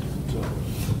see that. So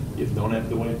you don't have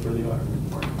to wait for the audit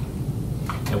report.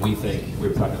 And we think, we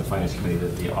were talking to the Finance Committee,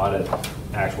 that the audit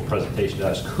actual presentation to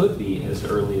us could be as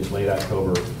early as late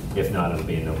October. If not, it'll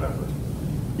be in November.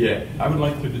 Yeah, I would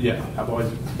like to. Yeah,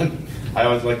 I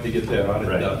always like to get that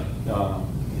audit done.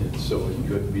 So it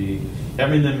could be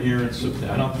having them here in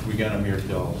September. I don't think we got them here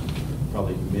till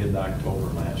probably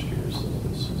mid-October last year. So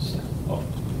this is 4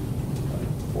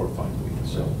 or 5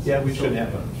 weeks. So yeah, we should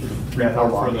have a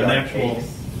report for the actual.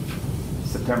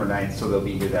 September 9th, so they'll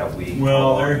be here that week.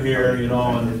 Well, they're here,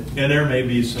 and there may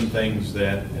be some things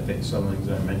that, I think some things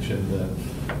I mentioned,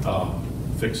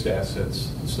 fixed assets,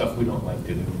 stuff we don't like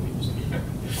to do.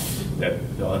 That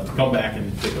they'll have to come back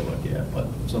and take a look at, but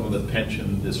some of the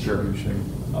pension distribution.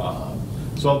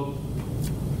 So,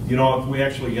 if we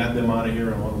actually got them out of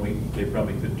here in 1 week, they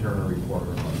probably could turn a report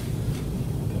around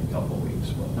in a couple of weeks.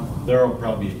 But there will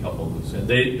probably be a couple of weeks. And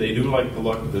they do like to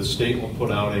look, the state will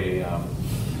put out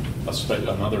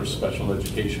another special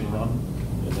education run,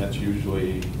 and that's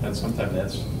usually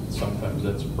sometimes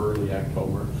that's early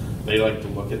October. They like to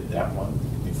look at that one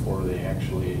before they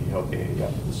actually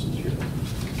this is your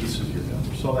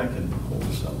number. So that can hold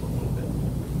us up a little bit.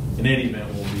 In any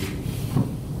event,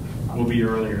 we'll be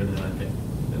earlier than I think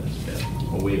than it's been.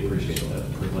 Well, we appreciate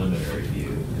that preliminary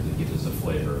view because it gives us a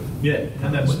flavor. Yeah,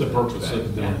 and that's the purpose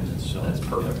of doing this. So that's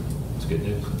perfect. It's good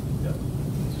news. Yep.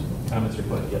 Comments or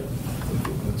questions? Yep.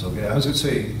 That's okay. I was going to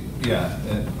say,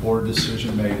 and board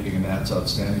decision making, and that's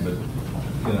outstanding. But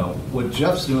what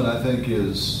Jeff's doing, I think,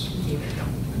 is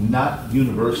not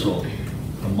universal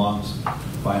amongst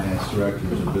finance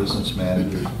directors or business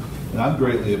managers, and I'm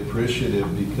greatly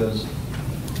appreciative because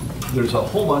there's a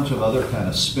whole bunch of other kind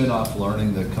of spin-off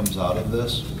learning that comes out of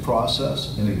this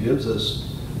process, and it gives us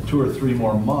 2 or 3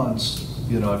 more months.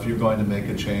 If you're going to make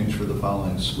a change for the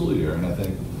following school year, and I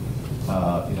think.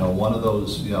 One of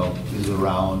those, is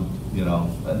around,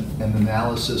 an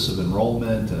analysis of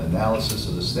enrollment and analysis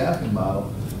of the staffing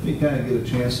model. You kind of get a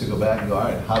chance to go back and go, all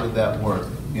right, how did that work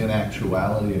in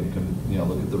actuality and can,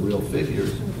 look at the real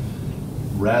figures,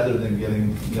 rather than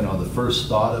getting, the first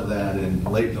thought of that in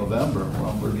late November,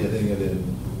 well, we're getting it in,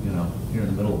 here in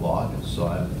the middle of August. So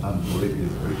I'm greatly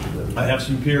appreciative. I have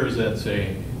some peers that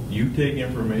say, you take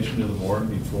information to the board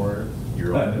before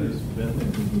your audit has been.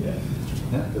 Yeah.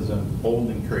 Because I'm old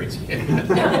and crazy.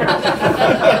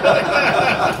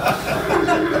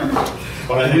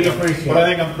 But I think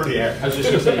I'm pretty accurate. I was just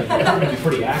going to say, you're going to be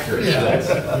pretty accurate. Yeah.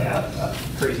 So that's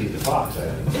crazy as the fox,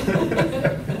 I think.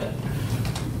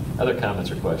 Other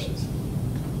comments or questions?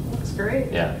 Looks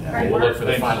great. Yeah. Great We'll look for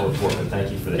the Thanks. final report, but thank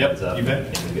you for the heads up. You bet.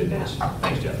 And the good news.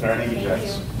 Thanks, Jeff. All right, thank you, Thank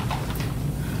guys.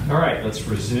 All right, let's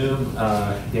resume.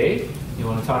 Dave, you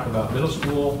want to talk about middle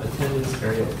school attendance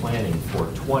area planning for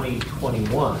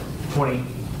 2021,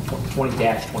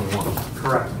 20-21?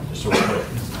 Correct. Just so we're clear.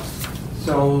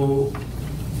 So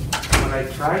what I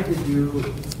tried to do,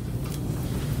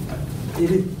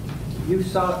 you've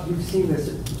seen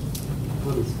this.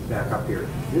 Let me back up here.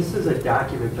 This is a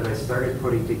document that I started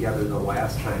putting together the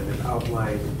last time that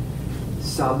outlined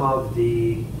some of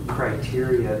the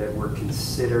criteria that were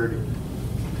considered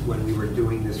when we were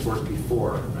doing this work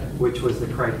before, which was the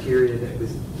criteria that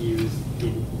was used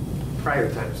in prior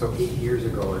times, so 8 years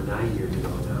ago or 9 years ago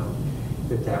now,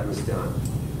 that was done.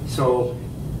 So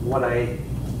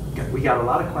we got a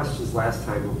lot of questions last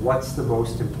time of what's the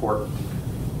most important.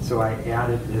 So I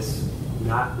added this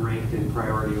not ranked in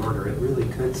priority order. It really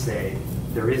could say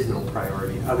there is no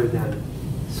priority other than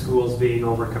schools being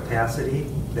over capacity.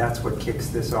 That's what kicks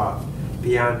this off.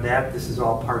 Beyond that, this is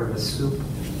all part of a soup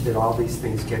that all these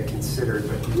things get considered,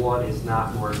 but one is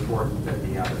not more important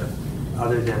than the other.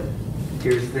 Other than,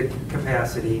 here's the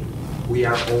capacity, we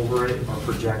are over it or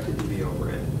projected to be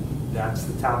over it. That's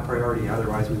the top priority,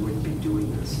 otherwise we wouldn't be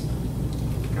doing this.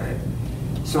 Okay?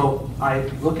 So I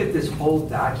look at this whole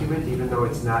document, even though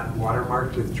it's not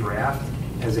watermarked with draft,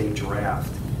 as a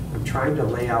draft. I'm trying to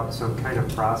lay out some kind of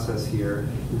process here.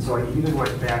 And so I even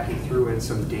went back and threw in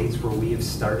some dates where we have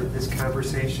started this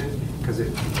conversation, because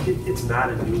it's not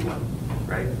a new one,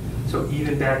 right? So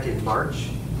even back in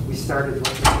March, we started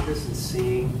looking at this and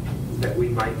seeing that we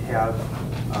might have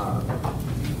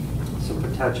some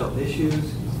potential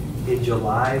issues. In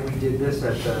July, we did this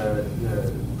at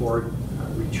the board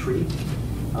retreat.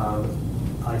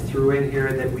 I threw in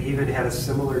here that we even had a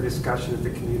similar discussion at the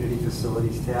Community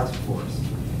Facilities Task Force.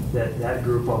 That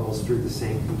group almost drew the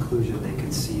same conclusion. They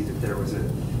could see that there was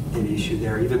an issue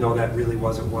there, even though that really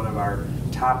wasn't one of our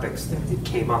topics. That it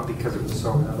came up because it was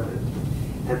so evident.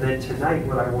 And then tonight,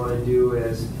 what I want to do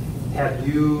is have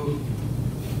you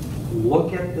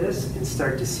look at this and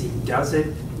start to see, does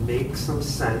it make some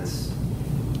sense?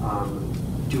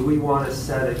 Do we want to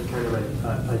set a kind of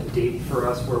a date for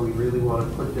us where we really want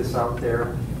to put this out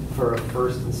there for a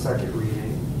first and second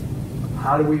reading?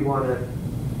 How do we want to,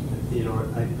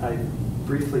 I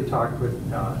briefly talked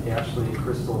with Ashley and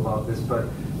Crystal about this, but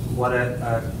what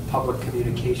a public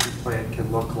communication plan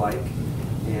can look like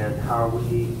and how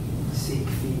we seek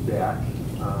feedback.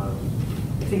 I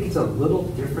think it's a little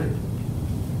different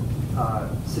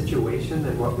situation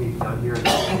than what we've done here in the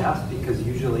past, because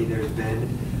usually there's been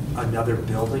another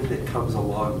building that comes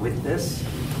along with this.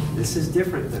 This is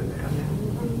different than that.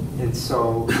 And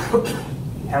so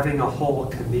having a whole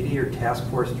committee or task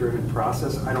force driven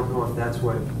process, I don't know if that's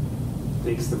what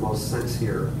makes the most sense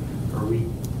here. Or we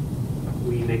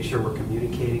make sure we're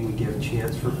communicating, we give a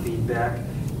chance for feedback,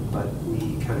 but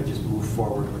we kind of just move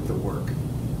forward with the work.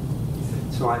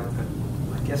 So I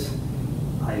guess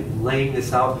I'm laying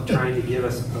this out and trying to give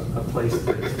us a place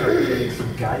to start getting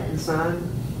some guidance on,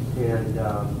 and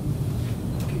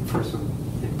looking for some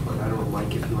input. I don't know,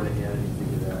 Mike, if you want to add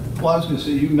anything to that. Well, I was going to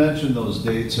say, you mentioned those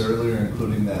dates earlier,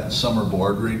 including that summer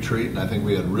board retreat, and I think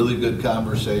we had really good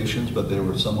conversations, but they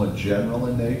were somewhat general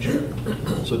in nature.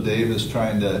 So Dave is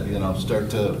trying to, start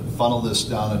to funnel this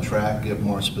down a track, get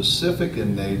more specific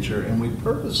in nature, and we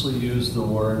purposely use the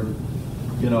word,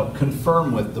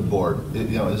 confirm with the board.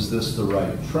 Is this the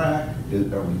right track?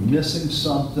 Are we missing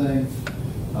something?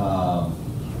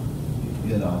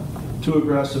 Too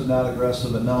aggressive, not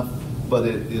aggressive enough. But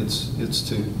it's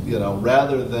to,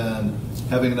 rather than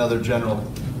having another general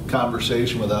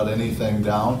conversation without anything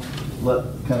down, let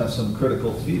kind of some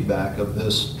critical feedback of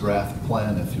this draft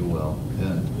plan, if you will.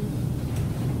 And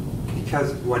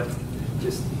because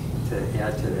just to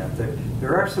add to that,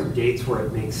 there are some dates where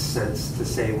it makes sense to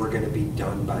say we're going to be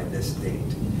done by this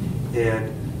date.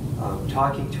 And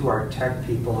talking to our tech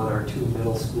people and our 2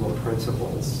 middle school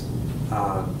principals,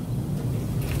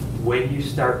 when you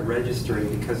start registering,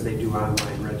 because they do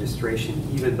online registration,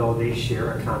 even though they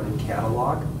share a common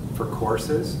catalog for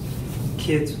courses,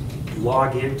 kids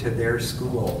log into their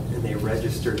school and they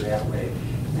register that way.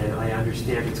 And I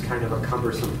understand it's kind of a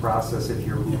cumbersome process if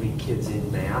you're moving kids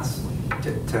in mass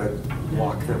to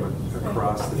walk them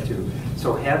across the two.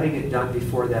 So having it done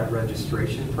before that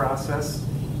registration process,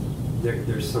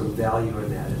 there's some value in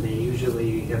that. And they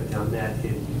usually have done that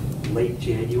in late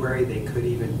January. They could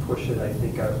even push it, I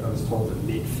think I was told, to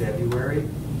mid-February.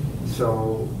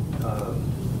 So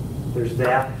there's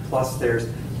that, plus there's,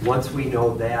 once we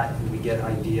know that and we get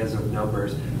ideas of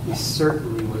numbers, we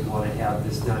certainly would want to have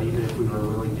this done, even if we were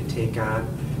willing to take on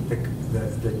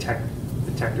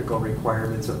the technical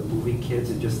requirements of moving kids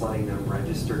and just letting them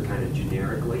register kind of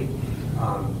generically.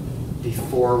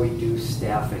 Before we do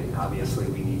staffing, obviously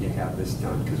we need to have this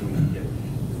done because we need to,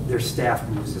 there's staff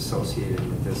moves associated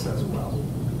with this as well.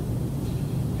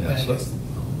 Yeah,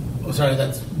 oh, sorry,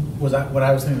 what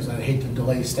I was thinking was I'd hate to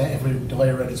delay if we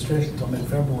delay registration until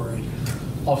mid-February.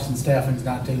 Often staffing's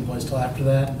not taking place till after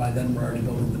that, and by then we're already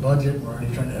building the budget, and we're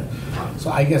already trying to,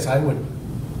 so I guess I would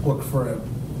look for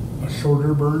a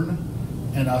shorter burn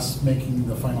and us making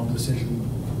the final decision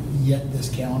yet this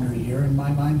calendar year in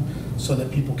my mind, so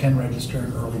that people can register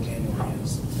in early January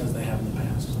as they have in the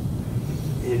past.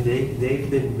 And they've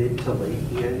been mid to late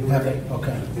January. Have they?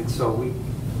 Okay. And so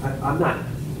I'm not,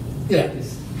 yeah.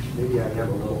 Maybe I have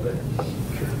a little bit.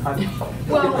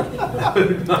 Well,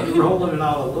 I'm rolling it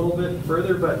out a little bit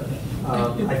further, but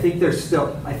I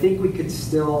think we could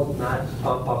still not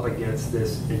bump up against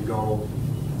this and go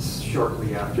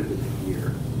shortly after the new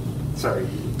year. Sorry.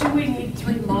 Do we need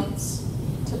 3 months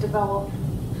to develop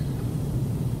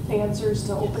answers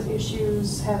to open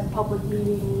issues, have public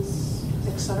meetings,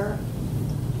 etc.?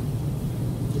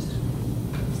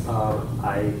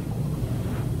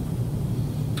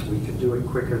 We could do it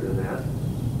quicker than that.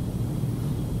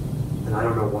 And I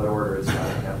don't know what order it's got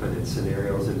to happen in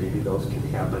scenarios, and maybe those can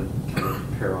happen kind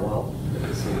of parallel at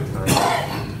the same time.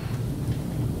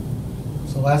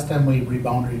 So last time we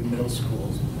reboundaried middle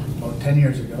schools, about 10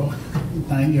 years ago,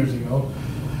 9 years ago,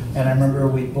 and I remember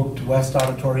we booked West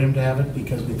Auditorium to have it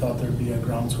because we thought there'd be a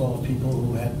groundswell of people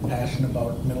who had passion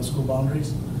about middle school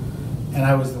boundaries, and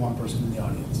I was the one person in the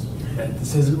audience. Right?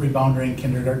 This isn't rebounding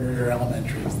kindergarten or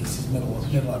elementaries. This is middle.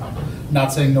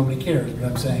 Not saying nobody cares, but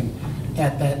I'm saying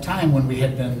at that time when we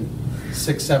had been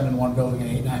 6, 7 in one building and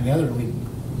 8, 9 in the other, and we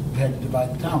had to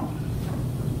divide the town.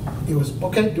 It was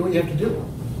okay. Do what you have to do,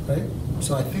 right?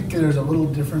 So I think there's a little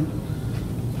different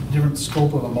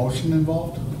scope of emotion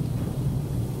involved,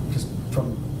 just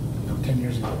from 10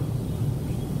 years ago.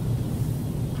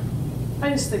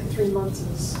 I just think 3 months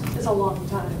is a long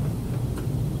time,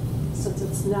 since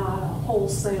it's not a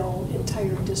wholesale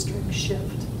entire district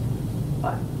shift.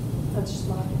 But that's just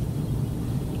my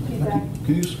feedback.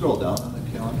 Can you scroll down on the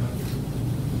calendar?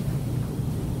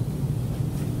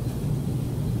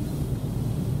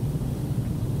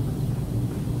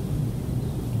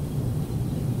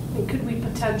 And could we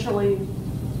potentially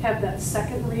have that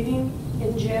second reading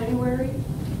in January?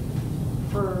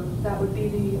 That would be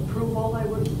the approval, I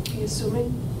would be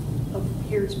assuming, of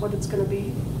here's what it's going to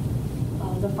be.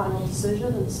 The final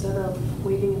decision instead of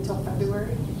waiting until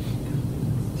February.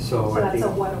 So that's a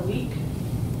week?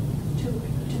 2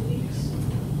 weeks?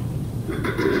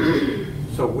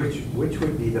 So which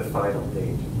would be the final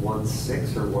date?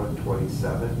 1/6 or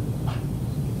 1/27?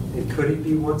 And could it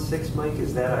be 1/6, Mike?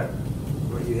 Is that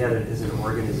what you had as an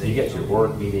organization? You get your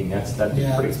board meeting, that'd be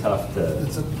pretty tough to.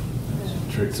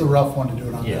 It's a rough one to do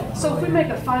it on. Yeah. So if we make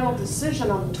a final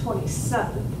decision on the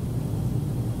 27th,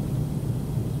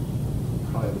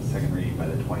 Probably the second reading by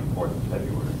the 24th of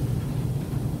February.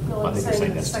 no, I it's think you're saying saying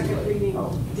the that's too second late. reading.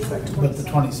 Oh, be the But the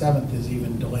 27th. 27th is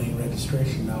even delaying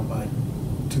registration now by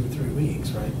 2 or 3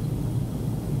 weeks, right?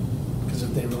 Because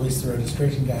if they release the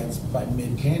registration guides by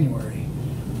mid-January,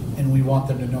 and we want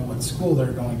them to know what school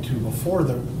they're going to before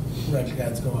the reg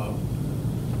guides go out,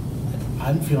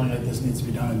 I'm feeling like this needs to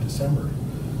be done in December.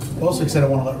 Mostly because I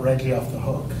don't want to let Reggie off the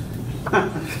hook.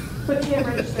 But can't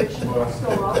registration go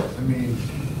up? I mean,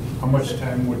 how much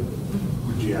time would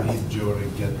you need, Joe, to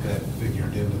get that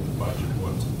figured into the budget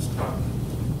once it's done?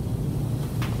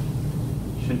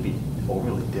 Shouldn't be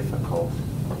overly difficult.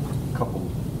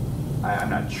 I'm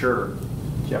not sure.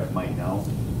 Jeff might know.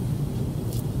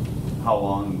 How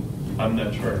long? I'm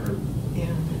not sure. Yeah,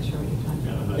 I'm not sure what you're talking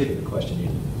Yeah, I'm not sure the question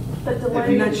either. The about. delay.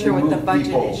 I'm not sure what the move budget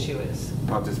people- issue is.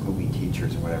 Not just moving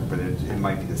teachers or whatever, but it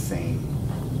might be the same.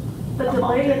 The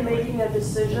delay in making a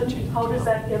decision, how does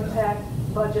that impact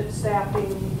budget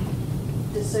staffing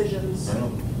decisions?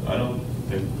 I don't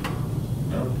think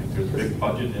there's big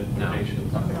budget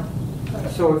implications.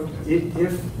 So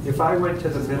if I went to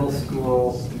the middle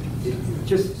school,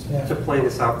 just to play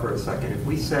this out for a second, if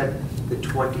we said the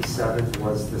 27th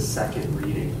was the second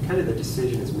reading. Kind of the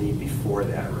decision is made before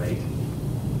that, right?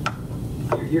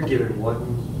 You're given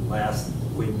one last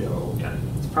window. Yeah.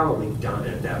 It's probably done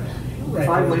at that. Right, If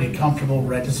I would you went- be comfortable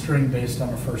registering based on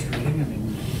a first reading? I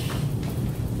mean,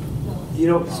 You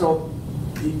know, so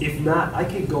if not, I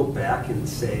could go back and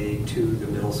say to the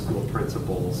middle school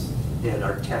principals and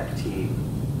our tech team,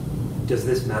 does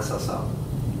this mess us up?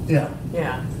 yeah.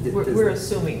 Yeah, Does we're that-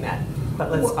 assuming that, but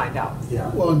let's find out. Yeah.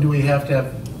 Well, and do we have to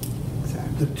have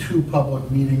the two public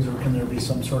meetings, or can there be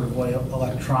some sort of way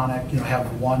electronic,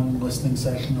 have one listening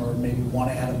session, or maybe one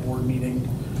at a board meeting?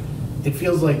 It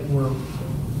feels like we're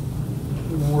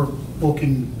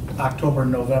booking October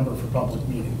and November for public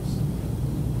meetings.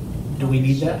 Do we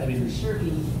need that? I mean, For sure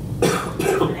be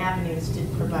different avenues to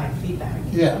provide feedback.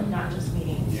 Yeah. Not just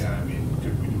meetings. Yeah, I mean,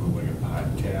 could we do like a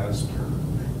podcast or?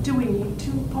 Do we need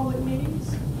two public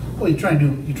meetings? well, you're trying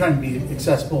to be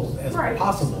accessible as Right.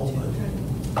 possible,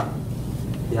 but.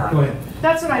 Yeah. Go ahead.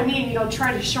 That's what I mean,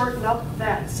 trying to shorten up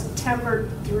that September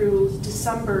through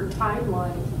December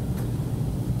timeline.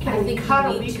 I Can we think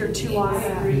cut you a need week two or two meetings. out of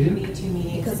Yeah, that? you need 2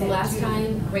 meetings. Because the and last 2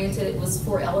 time, granted, it was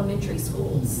for elementary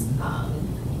schools.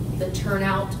 The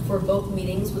turnout for both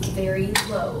meetings was very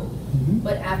low.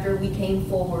 But after we came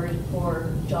forward,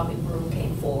 or Johnny Broom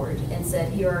came forward and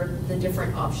said, here are the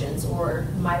different options or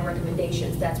my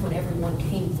recommendations, that's when everyone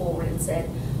came forward and said,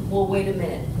 well, wait a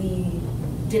minute, we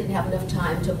didn't have enough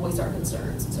time to voice our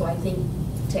concerns. So I think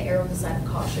to err on the side of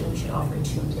caution, we should offer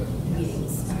 2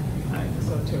 meetings.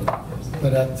 So too.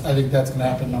 But I think that's going to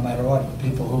happen no matter what.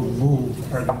 People who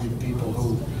move are going to be the people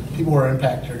who are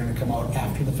impacted are going to come out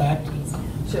after the fact.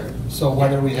 Sure. So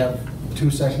whether we have 2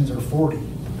 sessions or 40,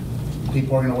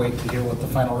 people are going to wait to hear what the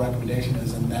final recommendation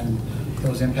is, and then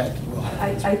those impacted will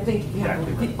have. I think,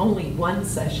 only one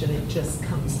session, it just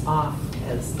comes off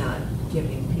as not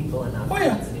giving people an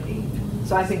opportunity.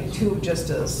 So I think 2 just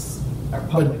as our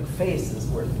public face is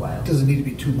worthwhile. Does it need to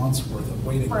be 2 months worth of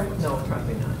waiting? Right. No,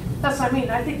 probably not. That's what I mean,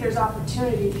 I think there's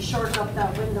opportunity to shorten up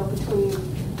that window between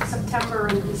September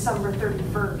and December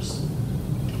 31st.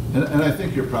 And I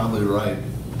think you're probably right,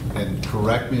 and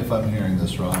correct me if I'm hearing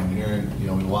this wrong. I'm hearing,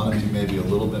 we want to be maybe a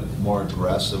little bit more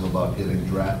aggressive about getting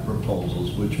draft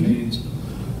proposals, which means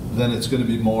then it's going to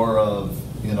be more of,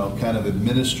 kind of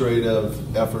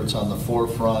administrative efforts on the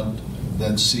forefront,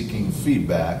 then seeking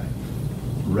feedback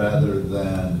rather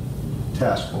than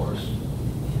task force.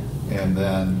 And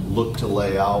then look to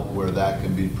lay out where that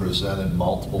can be presented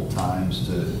multiple times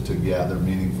to gather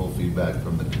meaningful feedback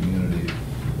from the community,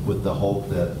 with the hope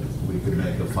that we could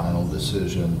make a final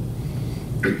decision,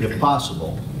 if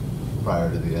possible, prior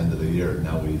to the end of the year.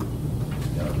 Now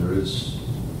there is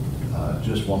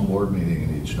just one board meeting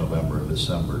in each November and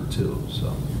December too,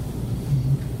 so.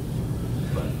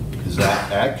 But is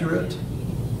that accurate,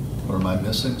 or am I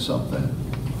missing something?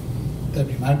 That'd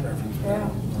be my preference. Yeah.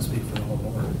 I'll speak for the whole board.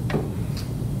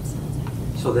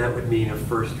 So that would mean a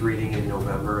first reading in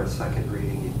November, a second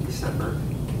reading in December.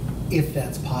 If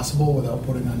that's possible without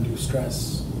putting undue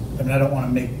stress. I mean, I don't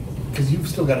want to because you've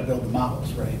still got to build the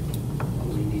models, right?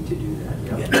 We need to do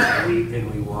that, yeah.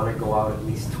 And we want to go out at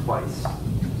least twice.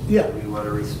 Yeah. We want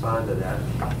to respond to that.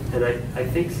 And I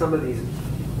think some of these,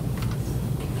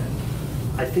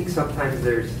 I think sometimes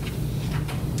there's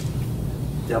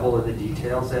devil in the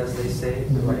details, as they say,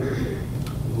 like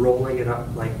rolling it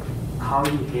up, like how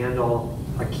you handle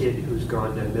a kid who's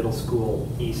gone to middle school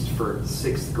east for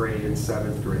 6th grade and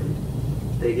 7th grade.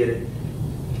 They get it,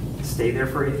 stay there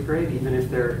for 8th grade, even if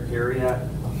their area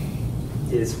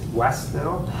is west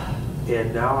now.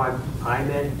 And now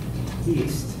I'm at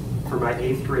east for my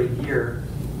 8th grade year,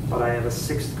 but I have a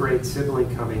 6th grade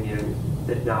sibling coming in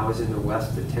that now is in the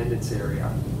west attendance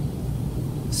area.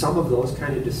 Some of those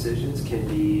kind of decisions can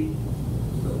be,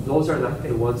 those are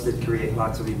the ones that create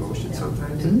lots of emotion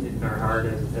sometimes and are hard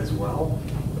as well.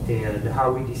 And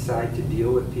how we decide to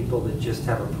deal with people that just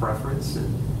have a preference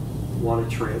and want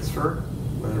to transfer,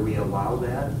 whether we allow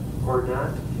that or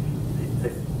not,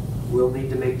 we'll need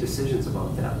to make decisions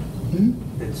about that.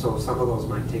 And so some of those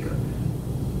might take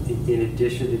in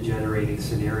addition to generating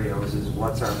scenarios, is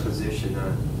what's our position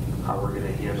on how we're going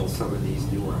to handle some of these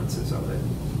nuances of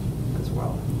it as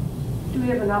well. Do we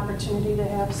have an opportunity to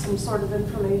have some sort of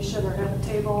information or have a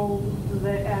table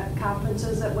at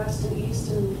conferences at West and East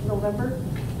in November?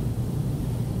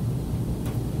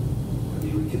 I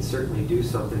mean, we could certainly do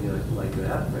something like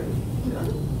that, right? Yeah.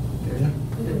 Okay.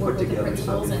 And put together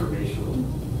some informational.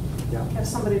 Yeah. Have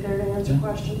somebody there to answer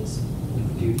questions?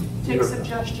 Take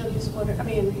suggestions, I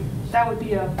mean, that would be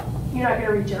you're not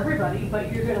gonna reach everybody,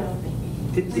 but you're gonna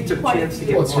It's a chance to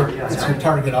get Well, it's more, your, it's yeah. your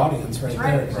target audience right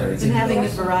there. And having a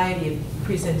variety of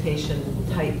presentation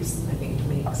types, I think,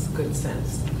 makes good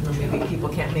sense. You know, maybe people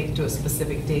can't make it to a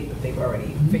specific date, but they've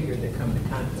already figured they're coming to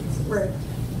conferences. Right.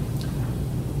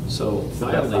 So it's the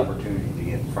best opportunity to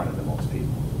get in front of the most people.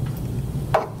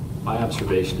 My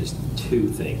observation is two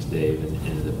things, Dave,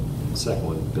 and the second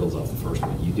one builds off the first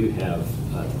one. You do have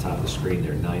at the top of the screen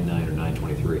there 9/9 or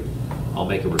 9/23. I'll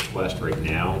make a request right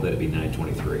now that it be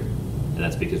 9/23, and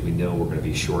that's because we know we're going to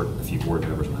be short a few board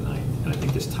members on the 9th, and I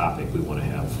think this topic we want to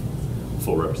have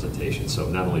full representation. So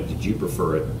not only did you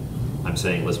prefer it, I'm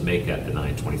saying let's make that the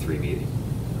 9/23 meeting.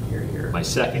 Here, here. My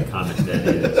second comment then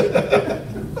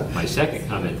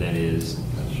is,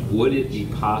 would it be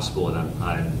possible, and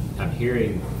I'm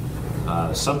hearing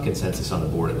some consensus on the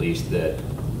board at least, that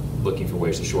looking for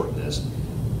ways to shorten this,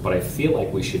 but I feel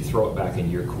like we should throw it back in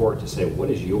your court to say, what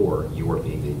is your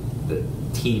being the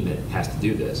team that has to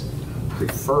do this,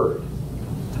 preferred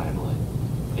timeline?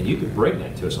 And you could bring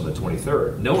that to us on the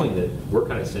 23rd, knowing that we're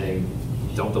kind of saying,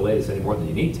 don't delay this any more than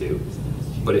you need to.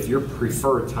 But if your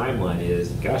preferred timeline is,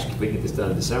 gosh, if we can get this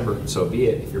done in December, so be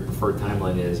it. If your preferred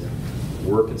timeline is,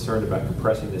 we're concerned about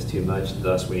compressing this too much,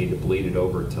 thus we need to bleed it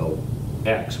over till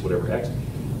X, whatever X.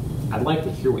 I'd like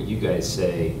to hear what you guys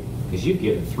say, because you've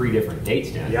given 3 different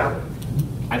dates down Yeah. here.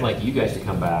 I'd like you guys to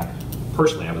come back,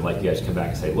 personally, I would like you guys to come back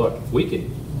and say, look, if we could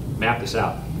map this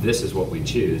out, this is what we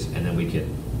choose, and then we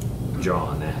can draw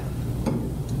on that.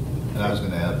 And I was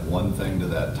going to add one thing to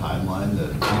that timeline,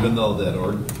 that even though that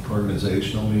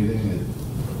organizational meeting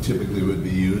it typically would be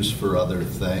used for other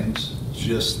things,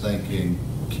 just thinking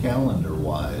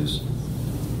calendar-wise,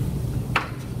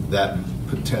 that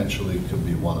potentially could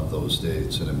be one of those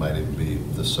dates, and it might even be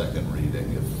the second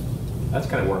reading. That's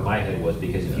kind of where my head was,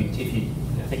 because if you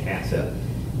I think Matt said,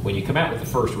 when you come out with the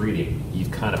first reading,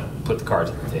 you've kind of put the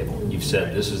cards on the table. You've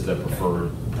said this is the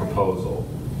preferred proposal.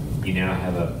 You now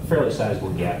have a fairly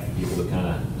sizable gap for people to kind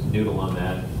of noodle on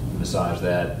that, massage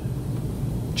that,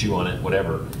 chew on it,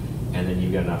 whatever, and then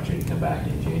you've got an opportunity to come back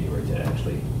in January to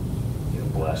actually,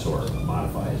 bless or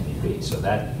modify as need be. So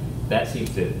that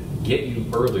seems to get you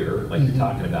earlier, like you're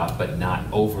talking about, but not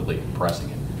overly compressing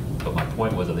it. But my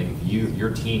point was, I think if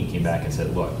your team came back and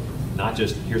said, look, not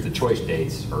just here's the choice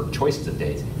dates or choices of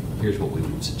dates, here's what we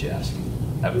would suggest.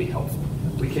 That would be helpful.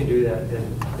 We can do that,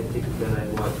 and I think then I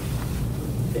want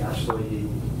Ashley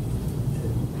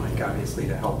and Mike obviously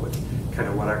to help with kind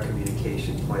of what our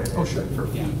communication plan is for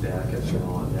feedback and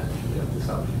all on that.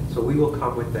 So we will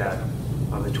come with that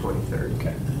on the 23rd.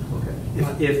 Okay.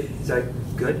 Okay. Is that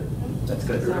good? That's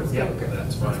good. Yeah, okay.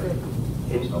 That's fine.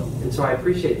 And so I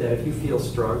appreciate that. If you feel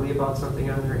strongly about something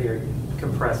on there, here,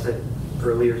 compress it.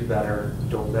 Earlier is better.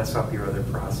 Don't mess up your other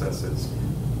processes.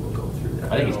 We'll go through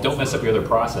that. I think it's don't mess up your other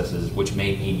processes, which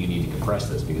may mean you need to compress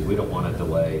this, because we don't want to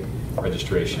delay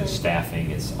registration,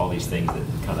 staffing. It's all these things that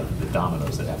kind of the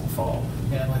dominoes that have to fall.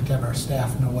 Yeah, I'd like to have our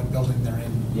staff know what building they're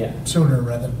in sooner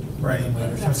rather than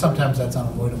later. So sometimes that's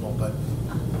unavoidable, but.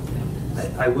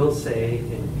 I will say,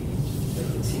 and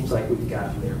it seems like we've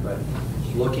gotten there, but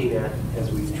looking at,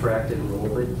 as we've tracked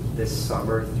enrollment this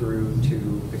summer through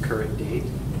to the current date,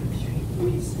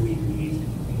 we need,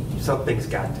 something's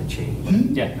got to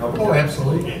change. Yeah. Oh,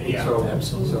 absolutely. Yeah, so,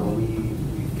 absolutely. So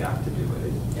we've got to do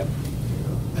it. Yep.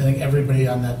 I think everybody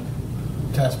on that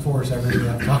task force, everybody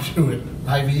I've talked to at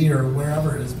Ivy or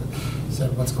wherever it is, but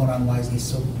said, what's going on, why is East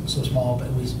so small, but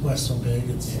West so big?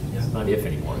 It's not if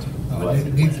anymore.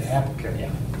 It needs to happen. Yeah.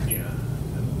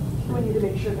 We need to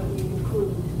make sure that we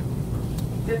include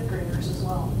 5th graders as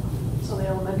well. So the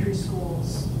elementary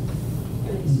schools,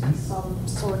 there's some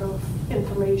sort of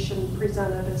information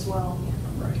presented as well.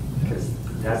 Right. Because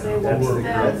that's They the won't- group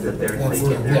that they're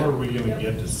thinking. Where are we going to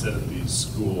get to sit at these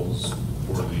schools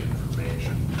for the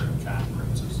information during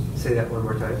conferences? Say that one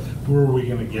more time. Where are we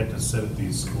going to get to sit at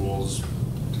these schools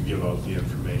to give out the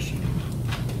information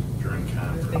during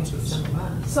conferences?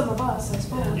 Some of us, I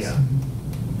suppose. Yeah.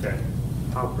 Okay.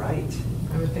 All right.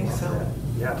 I would think so.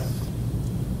 Yes.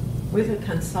 With a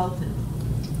consultant.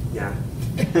 Yeah.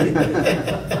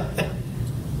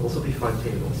 Those will be fun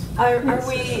tables. Are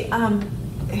we,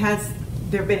 has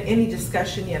there been any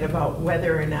discussion yet about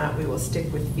whether or not we will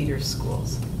stick with feeder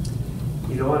schools?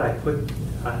 You know what, I put,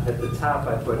 at the top,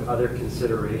 I put other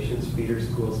considerations, feeder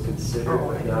schools considered,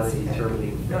 but not a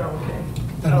determining factor. okay.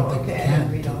 I don't think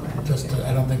we can. Just,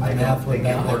 I don't think the math would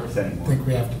it works I anymore. think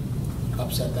we have to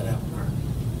upset that apple cart.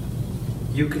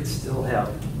 You could still have,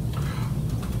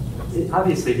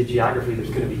 obviously the geography, there's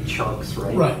going to be chunks,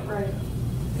 right? Right.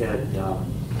 And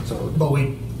so. But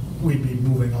we'd be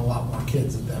moving a lot more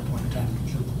kids at that point in time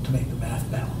to make the math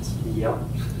balance. Yep.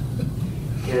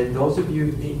 And those of you,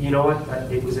 you know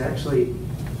what, it was actually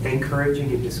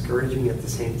encouraging and discouraging at the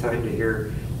same time to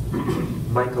hear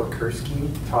Michael Kursky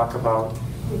talk about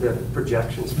the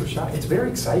projections for Shakopee. It's very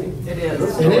exciting. It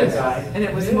is. It is. And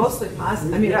it was mostly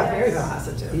positive. I mean, Yeah. very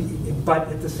positive. But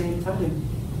at the same time,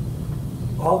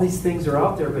 all these things are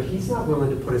out there, but he's not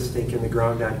willing to put a stake in the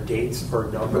ground on dates or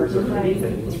numbers or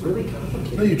anything. It's really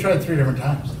complicated. No, you tried 3 different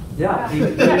times. Yeah.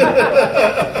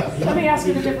 Let me ask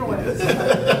it a different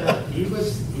way. He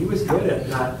was good at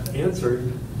not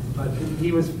answering, but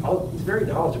he's a very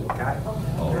knowledgeable guy.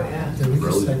 Oh, yeah. Did we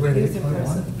just segue to He's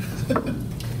 8.1?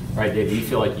 All right, Dave, do you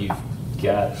feel like you've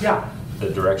got the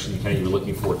direction kind of you're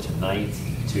looking for tonight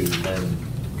to then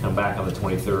come back on the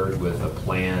 23rd with a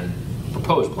plan,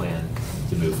 proposed plan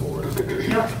to move forward?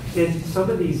 Yeah, and some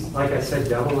of these, like I said,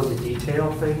 devil in the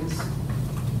detail things,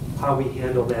 how we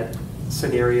handle that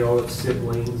scenario of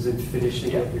siblings and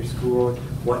finishing at your school,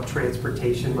 what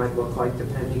transportation might look like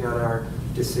depending on our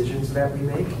decisions that we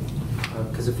make.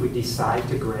 Because if we decide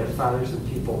to grandfather some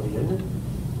people in,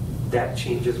 that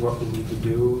changes what we need to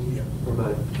do from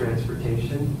a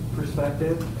transportation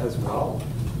perspective as well.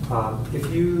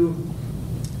 If you...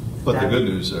 But the good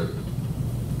news is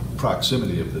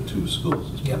proximity of the 2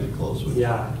 schools is pretty close with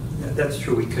Yeah, that's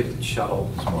true. We could shuttle.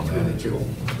 It's more manageable.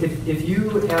 If you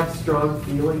have strong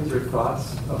feelings or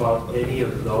thoughts about any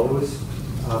of those,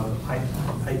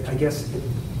 I guess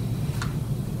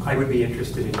I would be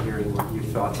interested in hearing what your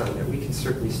thoughts on that. We can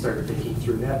certainly start thinking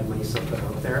through that and lay something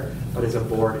out there. But as a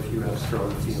board, if you have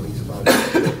strong feelings about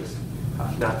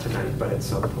it, not tonight, but at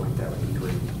some point, that would be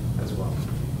great as well.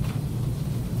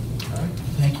 All right.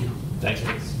 Thank you. Thanks,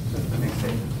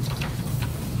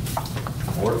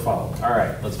 More to follow. All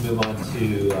right, let's move on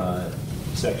to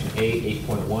section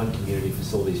 8.1, Community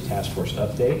Facilities Task Force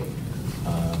Update.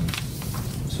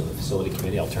 So the facility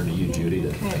committee, I'll turn to you, Judy.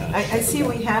 I see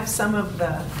we have some of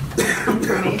the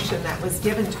information that was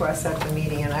given to us at the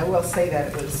meeting, and I will say that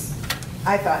it was,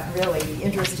 I thought, really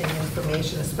interesting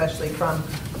information, especially from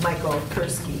Michael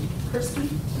Kursky. Kursky?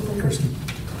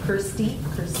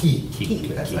 Key.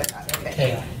 That's what I thought.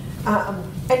 Okay.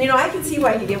 And you know, I can see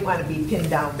why he didn't want to be pinned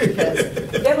down, because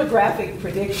demographic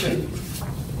prediction,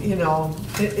 you know,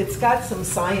 it's got some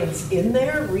science in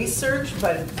there, research,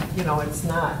 but you know, it's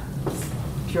not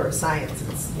pure science.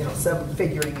 It's, you know, some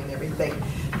figuring and everything.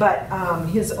 But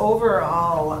his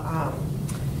overall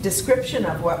description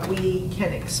of what we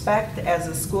can expect as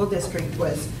a school district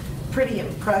was pretty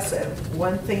impressive.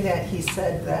 One thing that he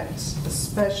said that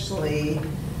especially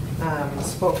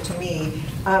spoke to me,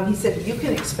 he said, you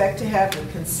can expect to have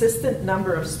a consistent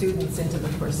number of students into the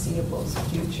foreseeable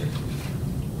future.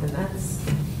 And that's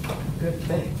a good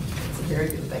thing. It's a very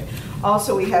good thing.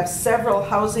 Also, we have several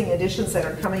housing additions that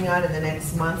are coming on in the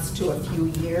next months to a few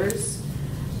years.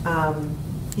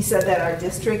 He said that our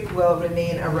district will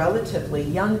remain a relatively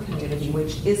young community,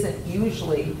 which isn't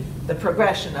usually the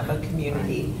progression of a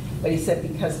community. But he said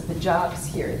because of the jobs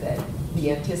here, that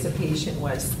the anticipation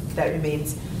was that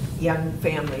remains young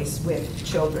families with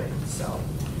children. So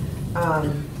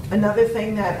another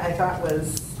thing that I thought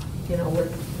was, you know,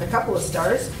 worth a couple of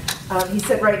stars. He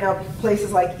said right now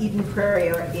places like Eden Prairie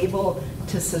are able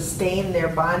to sustain their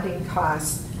bonding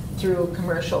costs through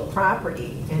commercial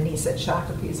property. And he said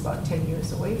Shakopee is about 10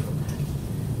 years away from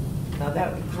that. Now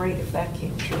that would be great if that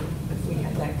came true, if we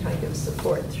had that kind of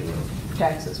support through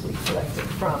taxes we collected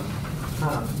from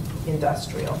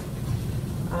industrial.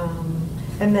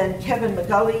 And then Kevin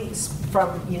McGully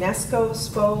from UNESCO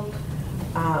spoke.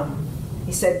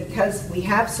 He said because we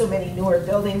have so many newer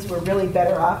buildings, we're really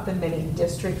better off than many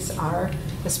districts are,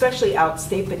 especially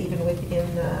outstate, but even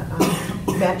within the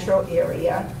metro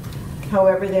area.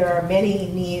 However, there are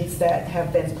many needs that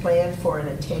have been planned for in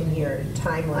a 10-year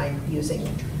timeline using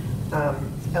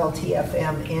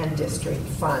LTFM and district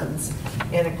funds.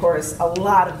 And of course, a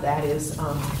lot of that is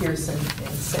Pearson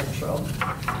and Central.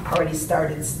 Already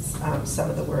started some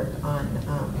of the work on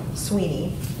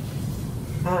Sweeney.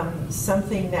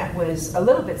 Something that was a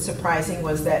little bit surprising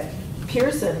was that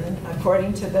Pearson,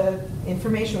 according to the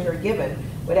information we were given,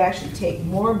 would actually take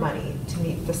more money to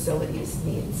meet facilities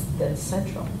needs than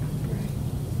Central.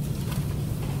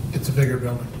 It's a bigger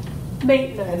building.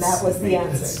 Maintenance. And that was the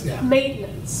answer. Yeah.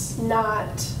 Maintenance,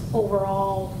 not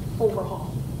overall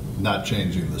overhaul. Not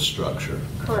changing the structure.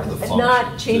 Correct. The And function,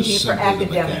 not changing it just for simply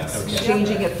the academics, mechanics.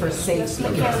 changing it for safety.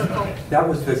 That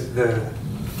was the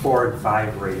 4 and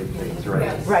 5 rated things,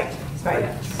 right? Right.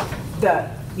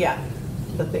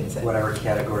 The things that. Whatever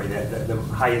category, the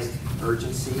highest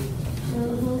urgency.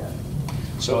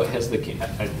 So has the,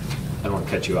 I don't want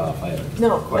to cut you off. I have a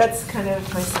No, question. that's kind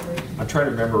of my summary. I'm trying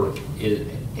to remember,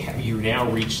 have you now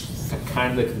reached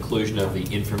kind of the conclusion of the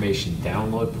information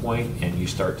download point, and you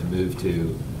start to move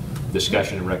to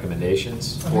discussion and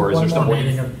recommendations? Or is there still one more more?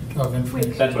 meeting of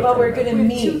information? That's what Well, I'm we're talking going to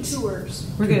about. meet. Two tours.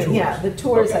 We're going to, yeah, the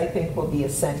tours, Okay. I think, will be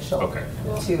essential Okay.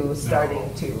 to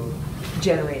starting to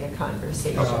generate a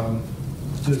conversation.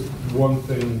 Just one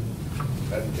thing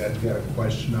I've got a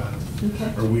question on.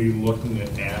 Okay. Are we looking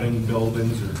at adding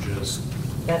buildings or just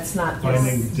That's not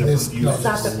finding this. different uses? It's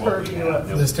not the for what we purview have?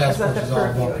 of. This task That's not force is the all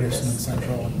purview about of Pearson and this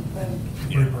Central and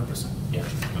Yeah. repurposing. Yeah.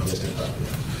 No, this is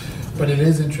probably- But it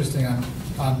is interesting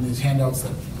on these handouts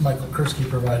that Michael Kursky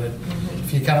provided.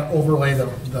 If you kind of overlay the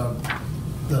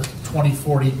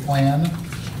 2040 plan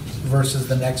versus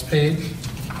the next page,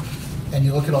 and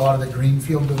you look at a lot of the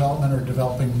greenfield development or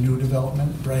developing new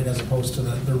development, right, as opposed to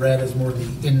the red is more the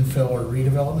infill or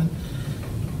redevelopment.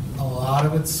 A lot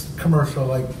of it's commercial,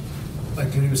 like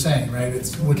Judy was saying, right?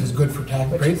 Which is good for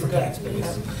great for tax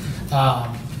base.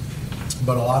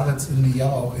 But a lot of it's in the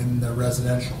yellow in the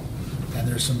residential. And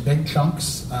there's some big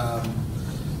chunks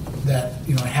that,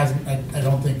 it hasn't, I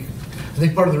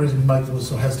think part of the reason Mike was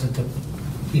so hesitant to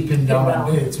be pinned down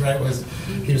on dates, right, was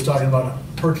he was talking about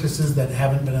purchases that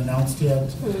haven't been announced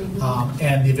yet,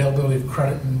 and the availability of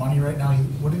credit and money right now.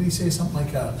 What did he say? Something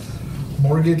like a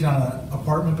mortgage on an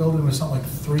apartment building was something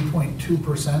like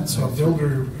 3.2%. So a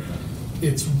builder,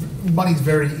 money's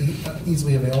very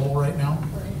easily available right now.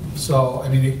 So, I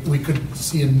mean, we could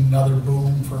see another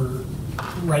boom for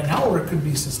right now, or it could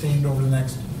be sustained over the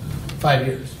next 5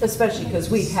 years. Especially because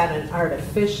we've had an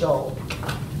artificial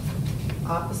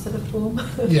opposite of boom.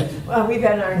 Yeah. Well, we've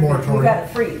had a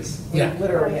freeze. Yeah. We've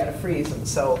literally had a freeze, and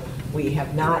so we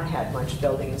have not had much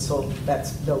building, and so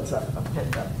that's built up a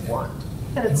pent-up want.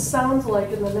 And it sounds like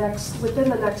within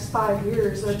the next 5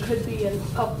 years, there could be an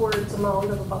upwards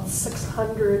amount of about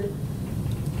 600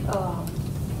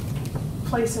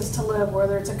 places to live,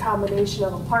 whether it's a combination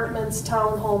of apartments,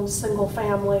 townhomes, single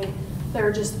family. There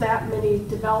are just that many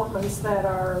developments that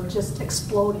are just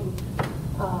exploding.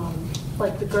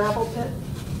 Like the gravel pit,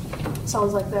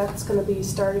 sounds like that's going to be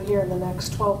starting here in the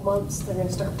next 12 months. They're going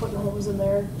to start putting homes in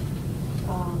there.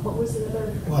 What was the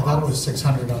other? Well, I thought it was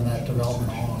 600 on that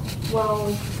development alone. Well,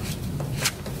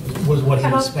 was what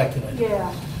he was speculating.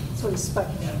 Yeah, that's what he's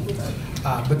speculating.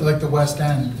 But like the West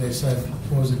End, they said,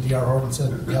 what was it, D.R. Horton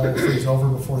said, yellow freeze over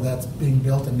before that's being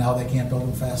built, and now they can't build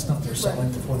them fast enough. They're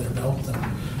selling before they're built,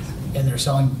 and they're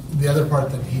selling. The other part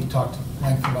that he talked at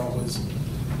length about was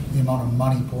the amount of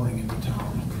money pouring into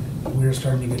town. We're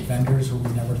starting to get vendors who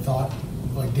we never thought,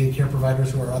 like daycare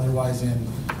providers who are otherwise in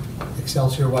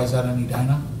Excelsior, Wayzata, and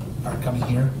Edina, are coming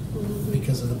here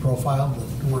because of the profile.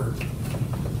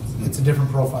 It's a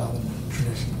different profile than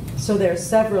traditional. So there are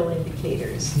several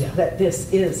indicators that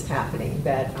this is happening,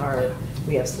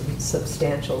 we have some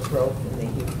substantial growth in the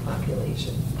youth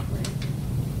population.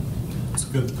 It's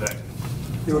a good thing.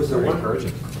 There was Very one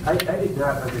encouraging. I did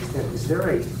not understand. Is there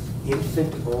a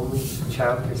infant-only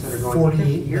child care center going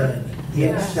 48 here? bed.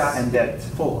 Yes. And that's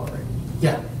full already.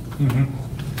 Yeah.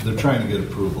 They're trying to get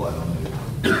approval, I don't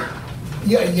know.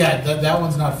 Yeah, that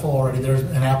one's not full already. There's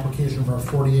an application for a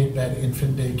 48-bed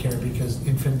infant daycare because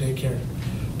infant daycare,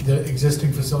 the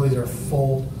existing facilities are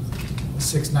full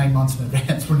 6-9 months in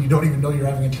advance when you don't even know you're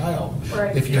having a child.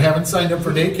 Right. If you haven't signed up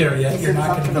for daycare yet, Is you're it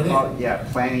not going to something get about,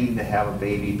 in. planning to have a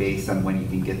baby based on when you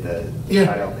can get the Yeah.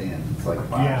 child in? It's like,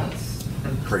 wow, Yeah.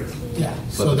 that's crazy. Yeah.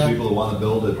 But So the that, people that want to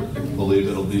build it believe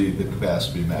it'll be, the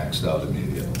capacity maxed out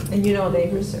immediately. And they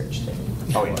researched it.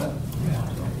 Oh, yeah.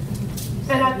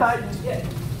 And I thought,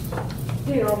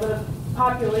 the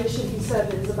population, he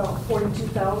said, is about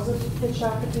 42,000 in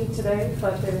Shakopee today,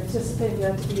 but they're anticipating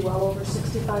that to be well over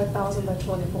 65,000 by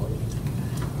 2040.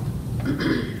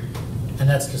 and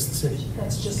that's just the city.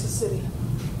 That's just the city.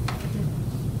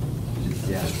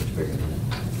 Yeah, it's bigger than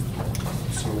that.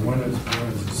 So when is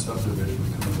the subdivision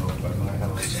coming up by my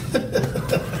house?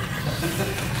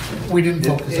 We didn't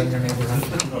focus on your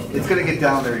neighborhood. It's gonna get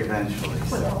down there eventually,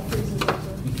 When it all so. freezes over.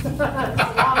 It's a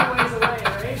long ways away,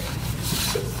 right?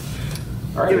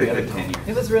 All right, Give we it a got good 10 years.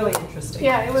 It was really interesting.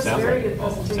 Yeah, it was Sounds very like- good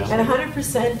sounds presentation. And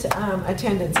 100%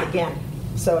 attendance again,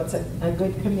 so it's a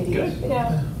good committee. Good.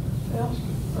 Yeah. All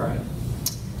right.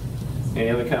 Any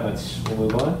other comments? We'll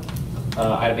move on.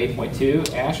 Item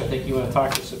 8.2, Ash, I think you want to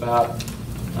talk to us about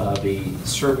the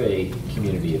survey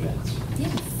community events.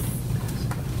 Yes.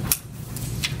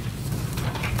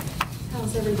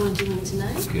 How's everyone doing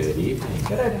tonight? Good evening.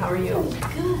 Good, how are you?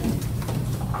 Good.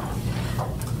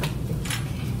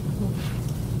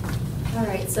 All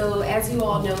right, so as you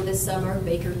all know, this summer,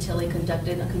 Baker Tilly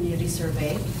conducted a community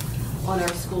survey. on our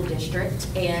school district.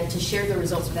 And to share the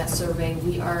results of that survey,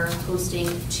 we are hosting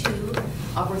 2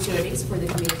 opportunities for the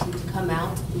community to come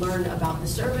out, learn about the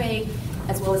survey,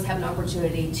 as well as have an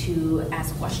opportunity to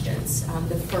ask questions.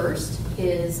 The first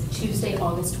is Tuesday,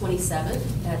 August 27th.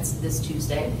 That's this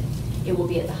Tuesday. It will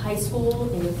be at the high school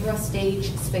in the thrust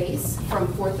stage space from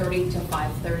 4:30 to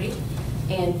 5:30.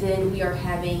 And then we are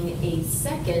having a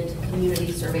second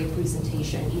community survey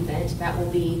presentation event. That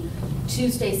will be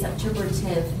Tuesday, September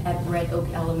 10th at Red Oak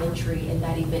Elementary, and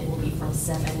that event will be from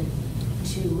 7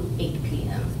 to 8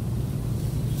 p.m.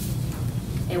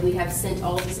 And we have sent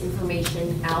all this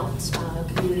information out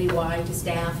community-wide to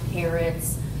staff,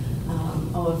 parents,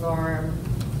 all of our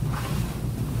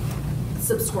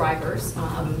subscribers,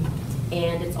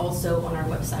 and it's also on our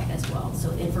website as well. So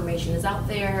the information is out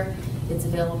there, it's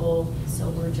available, so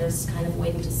we're just kind of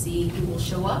waiting to see who will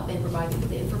show up and provide you with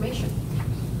the information.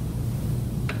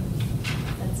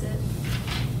 That's it.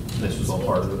 This was all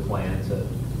part of the plan to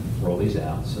roll these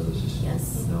out, so this is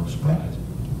no surprise.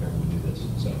 Everyone knew this.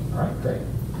 So, all right, great.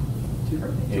 Do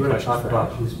you want to talk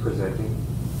about who's presenting?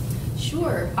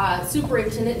 Sure.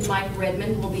 Superintendent Mike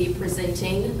Redmond will be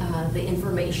presenting the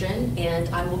information, and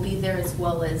I will be there as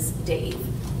well as Dave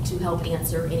to help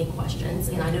answer any questions.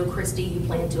 And I know, Christy, you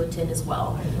plan to attend as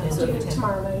well. So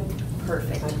tomorrow night.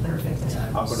 Perfect. Perfect.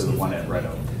 I'll go to the one at Red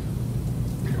Oak.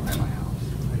 At my house.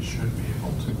 I should be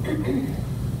able to.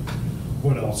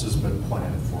 What else has been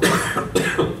planned for?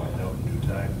 Find out in due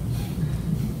time.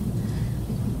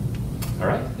 All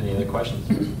right, any other questions?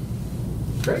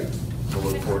 Great. We'll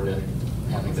look forward to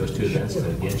having those 2 events and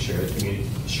again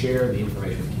share the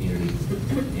information with the community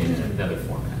in another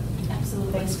format.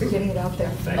 Absolutely. Thanks for getting it out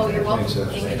there. Oh, you're welcome.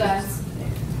 Thank you, guys.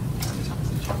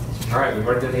 All right, we've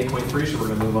already done 8.3, so we're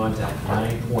going to move on to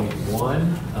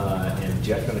 9.1. And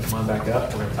Jeff's going to come on back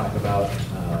up. We're going to talk about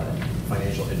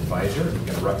financial advisor. You've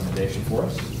got a recommendation for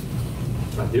us.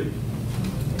 I do.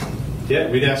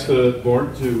 Yeah, we'd ask the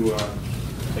board to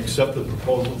accept the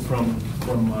proposal from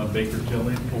Baker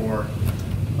Tilly for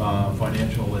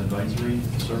financial advisory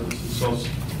services. So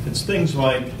it's things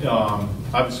like,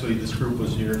 obviously this group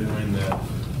was here doing the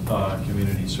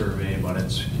community survey, but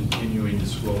it's continuing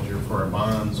disclosure for our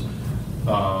bonds,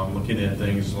 looking at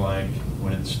things like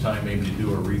when it's time maybe to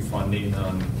do a refunding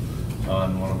on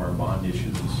one of our bond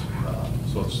issues.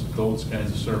 So it's those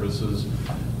kinds of services.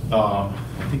 I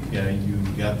think you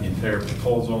got the entire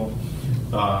proposal.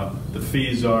 The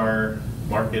fees are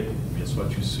market. It's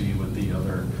what you see with the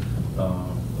other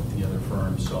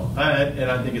firms. So, and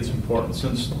I think it's important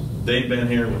since they've been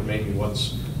here with maybe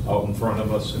what's out in front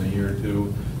of us in a year or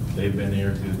 2. They've been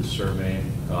here to do the survey.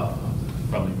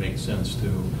 Probably makes sense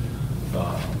to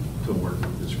work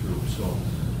with this group. So,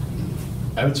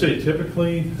 I would say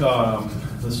typically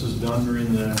this is done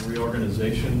during the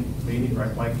reorganization meeting,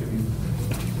 right, Mike? If you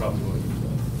probably would.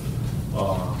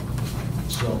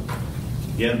 So,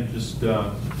 again, just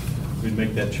we'd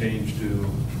make that change to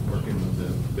working with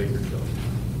the Baker Tilly.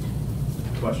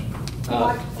 Question? Go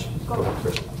ahead,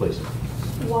 Chris, please.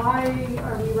 Why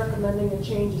are we recommending a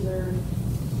change? Is there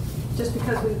just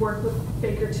because we work with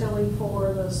Baker Tilly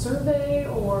for the survey,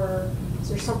 or is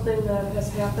there something that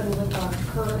has happened with our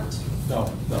current?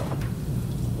 No.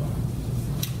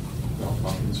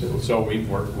 So we've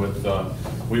worked with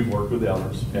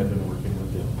Ellers, have been working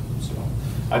with them. So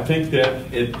I think that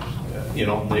they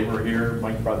were here.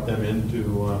 Mike brought them in to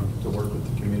work with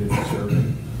the community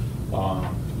survey.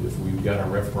 If we've got a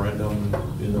referendum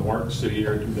in the works a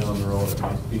year or 2 down the road,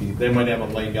 they might have a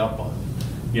leg up on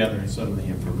gathering some of the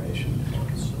information.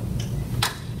 So,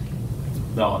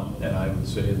 no, and I would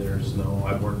say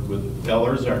I've worked with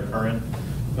Ellers, our current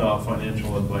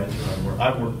financial advisor.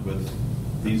 I've worked with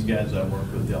these guys. I've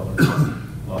worked with Ellers.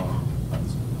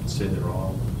 I'd say they're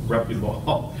all reputable,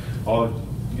 all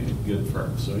good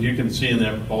firms. So you can see in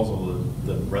that proposal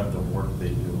the breadth of work they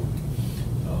do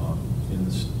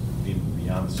even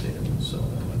beyond the state of Minnesota,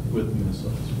 with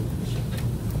Minnesota School District.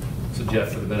 So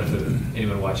Jeff, for the benefit of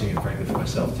anyone watching, and frankly for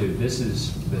myself too, this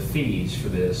is the fees for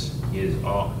this is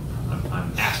all.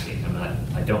 I'm asking.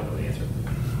 I don't know the answer.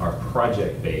 Are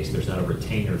project based. There's not a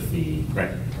retainer fee.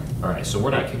 Right. All right. So we're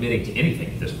not committing to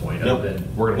anything at this point, other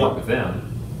than we're going to work with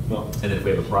them. No. And then if we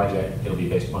have a project, it'll be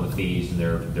based upon the fees and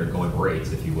their going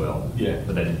rates, if you will. Yeah.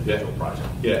 For that individual project.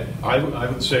 Yeah. I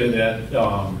would say that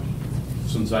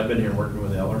since I've been here working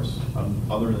with Ellers,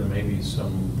 other than maybe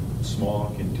some small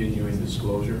continuing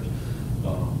disclosure,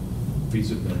 fees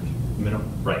have been minimal.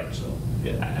 Right. So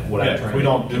yeah. What I'm trying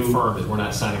to confirm is we're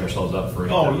not signing ourselves up for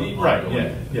any right.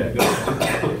 ongoing. Yeah. Good.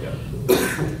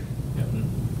 Yeah.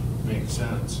 Makes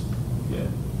sense. Yeah.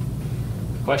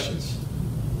 Questions?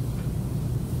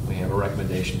 we have a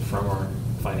recommendation from our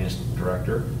finance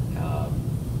director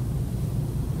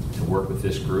to work with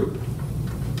this group,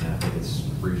 and I think it's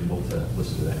reasonable to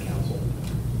listen to that counsel.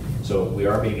 So we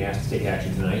are being asked to take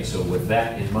action tonight, so with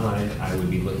that in mind, I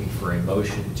would be looking for a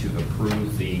motion to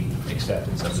approve the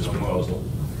acceptance of this proposal.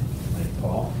 Thank you,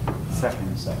 Paul.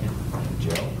 Second. Second. Thank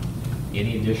you, Joe.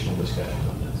 Any additional discussion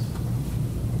on this?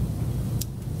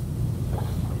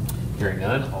 Hearing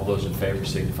none, all those in favor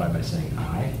signify by saying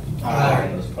aye. Aye.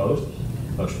 Those opposed?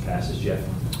 Motion passes. Jeff,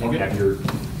 you have your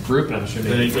group, and I'm sure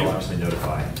they will obviously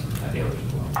notify the others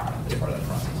as well as part of that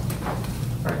process.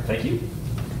 All right, thank you.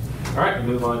 All right, we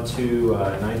move on to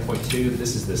 9.2.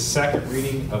 This is the second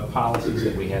reading of policies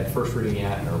that we had first reading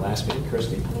at our last meeting.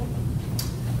 Christy?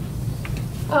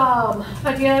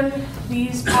 Again,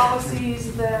 these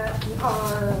policies that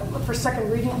are for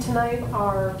second reading tonight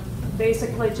are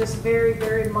basically just very,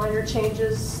 very minor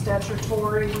changes,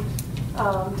 statutory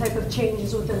type of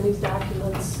changes within these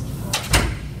documents.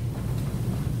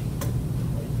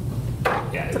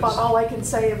 That's about all I can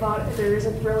say about it. There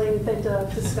isn't really anything to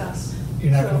discuss.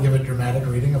 You're not going to give a dramatic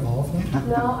reading of all of them?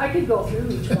 No, I could go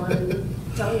through each one and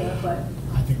tell you, but.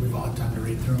 I think we've all had time to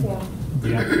read through them.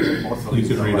 Yeah. You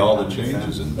could read all the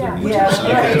changes in 30 Yeah,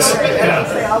 seconds.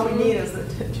 say all we need is the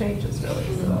changes, really.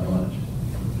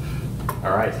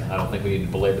 All right, I don't think we need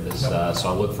to belabor this, so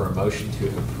I'll look for a motion to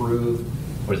approve,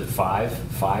 what is it, five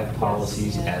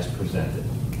policies as presented.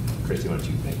 Christy, why don't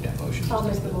you make that motion? I'll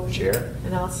make the motion. Chair?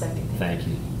 And I'll second. Thank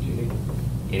you, Judy.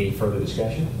 Any further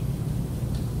discussion?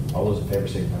 All those in favor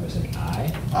signify by saying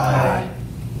aye. Aye.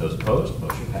 Those opposed,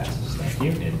 motion passes. Thank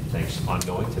you, and thanks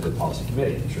ongoing to the policy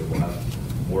committee. I'm sure we'll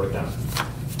have more to come.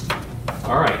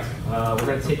 All right, we're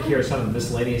going to take care of some of the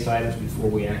miscellaneous items before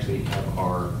we actually have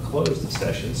our closed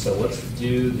session. So let's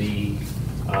do the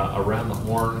around the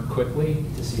horn quickly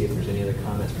to see if there's any other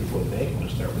comments people would make. I'm going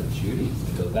to start with Judy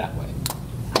and go that way.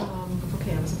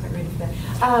 Okay, I wasn't quite ready for that.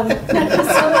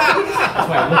 That's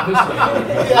why I look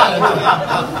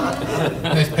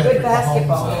this way. Good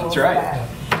basketball. That's right.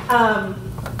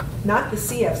 Not the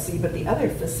CFC, but the other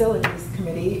facilities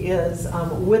committee is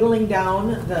whittling down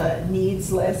the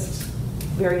needs list,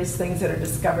 various things that are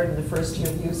discovered in the first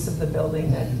year use of the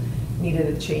building that needed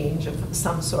a change of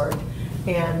some sort.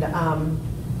 And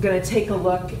going to take a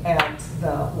look at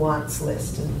the wants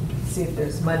list and see if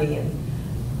there's money and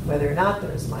whether or not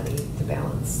there's money to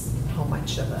balance how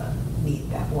much of a need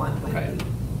that one might be.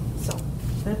 So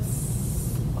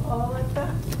that's all like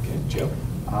that. Okay, Joe?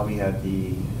 We had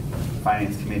the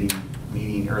Finance Committee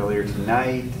meeting earlier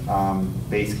tonight.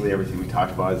 Basically, everything we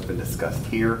talked about has been discussed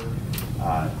here.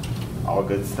 All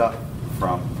good stuff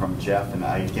from Jeff. And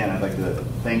again, I'd like to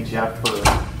thank Jeff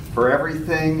for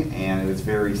everything. And it was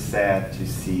very sad to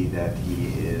see that he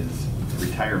is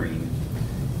retiring.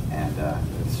 And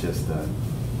it's just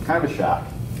kind of a shock.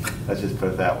 Let's just put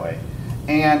it that way.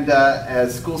 And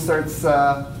as school starts,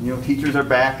 teachers are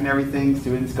back and everything,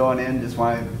 students going in, just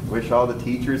want to wish all the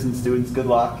teachers and students good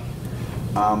luck.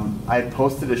 I had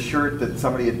posted a shirt that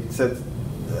somebody had said,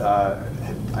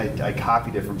 I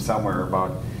copied it from somewhere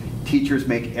about teachers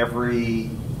make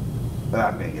every,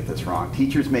 I'm going to get this wrong,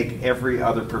 teachers make every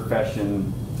other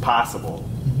profession possible.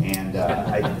 And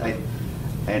I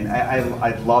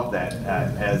love that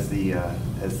as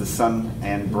the son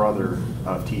and brother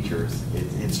of teachers.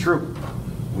 It's true.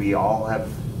 We all have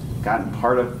gotten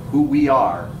part of who we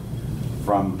are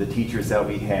from the teachers that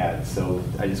we had. So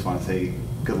I just want to say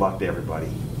good luck to everybody.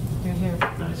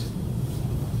 Nice.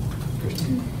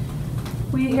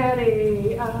 We had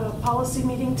a policy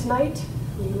meeting tonight.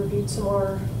 We reviewed some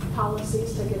more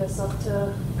policies to get us up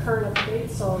to current update.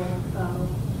 So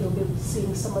you'll be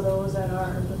seeing some of those at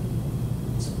our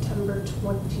September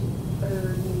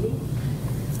 23rd meeting.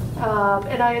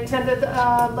 And I attended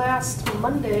last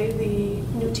Monday the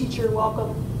new teacher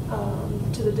welcome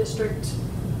to the district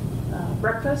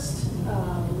breakfast.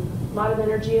 A lot of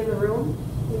energy in the room.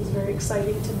 It was very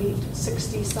exciting to meet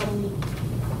 60-some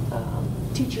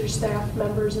teacher staff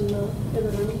members in the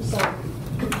room. So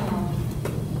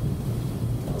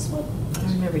that was fun. I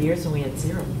remember years when we had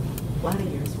zero. A lot of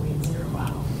years when we had zero.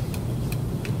 Wow.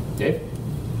 Dave?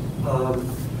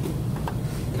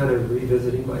 Kind of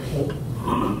revisiting my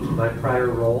prior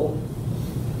role,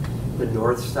 the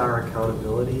North Star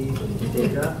accountability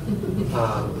data.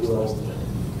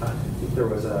 I think there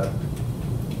was I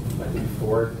think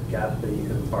Ford got the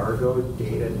embargo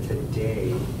data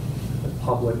today. The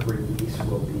public release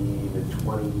will be the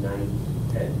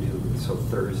 29th at noon, so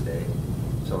Thursday.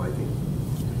 So I think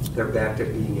they're back to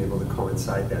being able to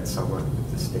coincide that somewhat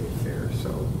with the state fair.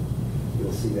 So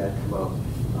you'll see that come up.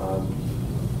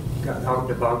 Got out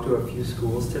and about to a few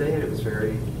schools today, and it was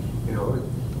very,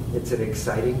 It's an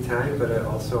exciting time, but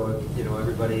also, you know,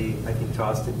 everybody, I think,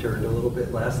 tossed and turned a little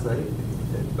bit last night,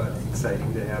 but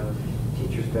exciting to have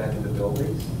teachers back in the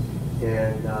buildings.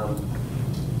 And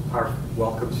our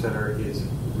Welcome Center is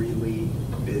really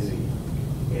busy.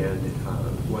 And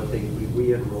one thing,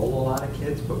 we enroll a lot of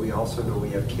kids, but we also know we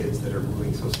have kids that are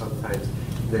moving, so sometimes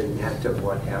the net of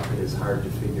what happened is hard to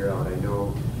figure out. I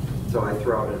know, so I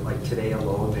throw out, like today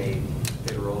alone, they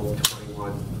enrolled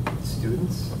 21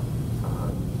 students,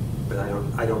 but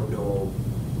I don't know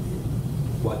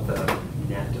what the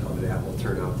net of that will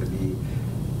turn out to be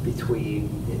between,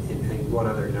 and one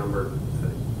other number,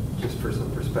 just for some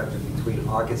perspective, between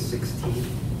August 16th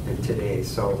and today.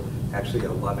 So actually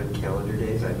 11 calendar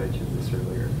days, I mentioned this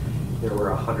earlier. There were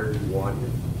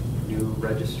 101 new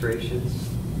registrations.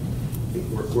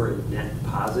 We're net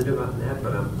positive on that,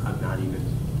 but I'm not even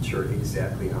sure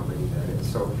exactly how many that is.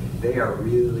 So they are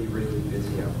really, really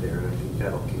busy up there, and I think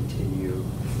that'll continue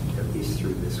at least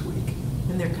through this week.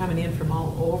 And they're coming in from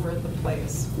all over the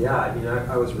place. Yeah, I mean,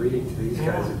 I was reading to these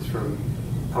guys, it's from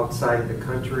outside of the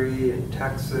country, and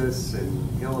Texas,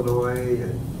 and Illinois,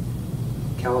 and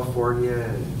California,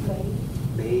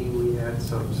 and Maine we had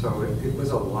some, so it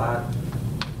was a lot.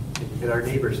 And our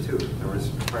neighbors too. There was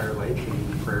Prior Lake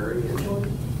and Prairie and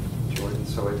Jordan,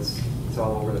 so it's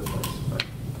all over the place. But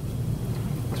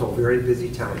so very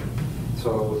busy time.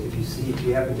 So if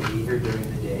you happen to be here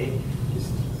during the day,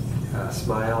 just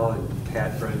smile and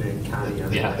pat Brenda and Connie on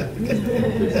the back.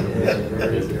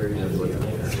 Very, very busy up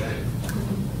there.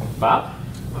 Bob?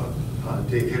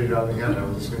 Dave hit it out again. I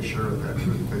was just going to share with that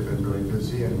they've been really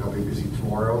busy, and they'll be busy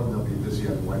tomorrow, and they'll be busy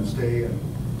on Wednesday, and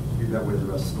be that way the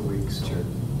rest of the week. So. Sure.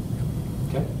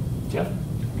 Okay. Jeff?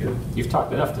 Good. You've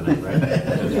talked enough tonight, right?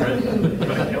 That's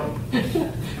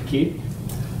right. Keith?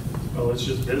 Well, it's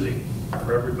just busy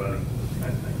for everybody, I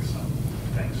think, so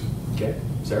thanks. Okay.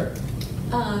 Sarah?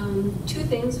 Two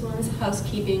things. One is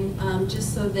housekeeping,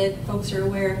 just so that folks are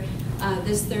aware.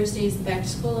 This Thursday is the back to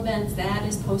school event. That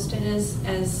is posted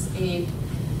as a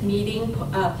meeting,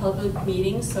 public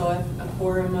meeting, so if a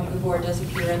quorum of the board does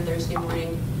appear on Thursday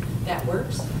morning, that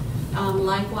works.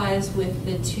 Likewise with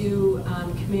the two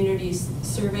community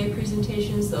survey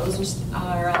presentations, those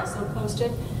are also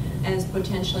posted as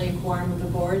potentially a quorum of the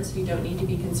board, so you don't need to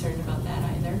be concerned about that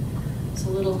either. So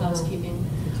a little housekeeping.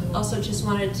 Also just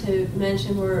wanted to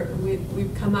mention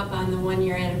we've come up on the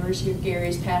 1-year anniversary of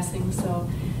Gary's passing, so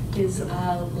his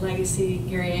legacy,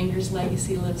 Gary Anger's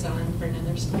legacy, lives on for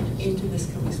another school, into this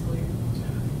coming school year.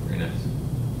 Very nice.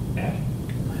 Ash?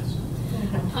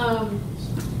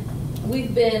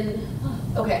 We've been,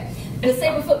 okay. The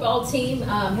Sabre football team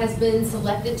has been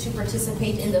selected to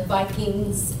participate in the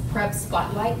Vikings Prep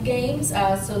Spotlight Games.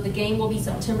 So the game will be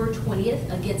September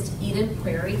 20th against Eden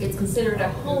Prairie. It's considered a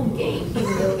home game,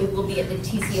 even though it will be at the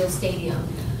TCO Stadium.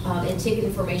 And ticket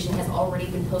information has already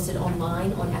been posted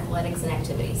online on athletics and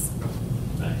activities.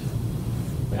 Nice.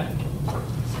 Matt?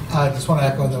 I just want to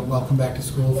echo the welcome back to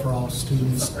school for all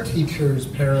students, teachers,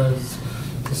 paras,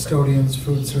 custodians,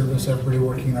 food service, everybody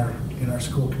working in our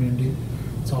school community.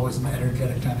 It's always an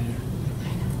energetic time of year.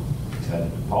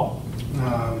 Excited. Paul?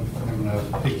 I'm going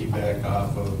to piggyback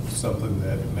off of something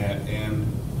that Matt and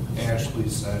Ashley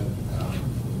said.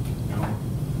 You know,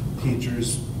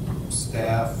 teachers,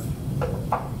 staff,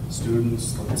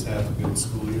 students, let's have a good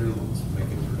school year. Let's make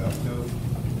it productive.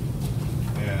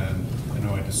 And I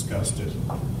know I discussed it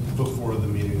before the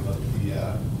meeting, but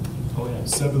the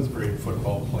 7th grade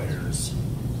football players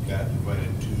got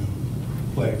invited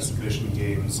to play exhibition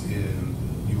games in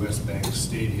U.S. Bank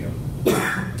Stadium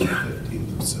on the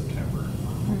 15th of September.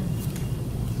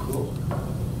 Cool.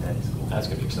 That is cool. That's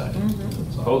going to be exciting.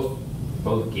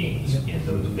 Both games in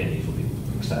those venues will be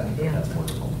exciting. Yeah. That's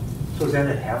wonderful. So is that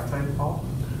at halftime, Paul?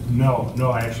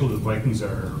 No, actually the Vikings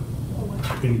are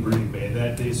in Green Bay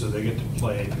that day, so they get to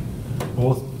play.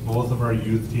 Both of our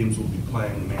youth teams will be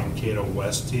playing Mankato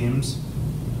West teams.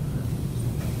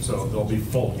 So they'll be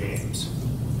full games.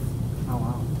 Oh,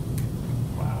 wow.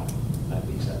 Wow. That'd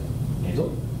be exciting.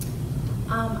 Angel?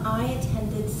 I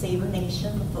attended Sabre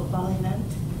Nation, the football event,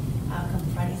 a couple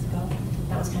Fridays ago.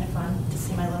 That was kind of fun to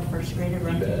see my little first grader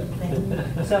run through the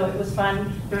thing. So it was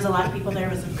fun. There was a lot of people there.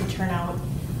 It was a good turnout.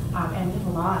 And we have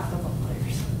a lot of football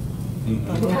players.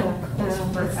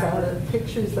 I saw the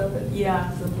pictures of it.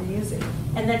 Yeah. It's amazing.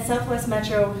 And then Southwest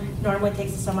Metro normally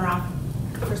takes the summer off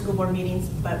for school board meetings,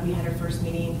 but we had our first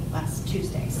meeting last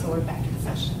Tuesday, so we're back in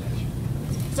session.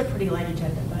 It's a pretty light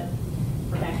agenda, but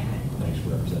we're back at it. Thanks for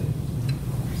representing.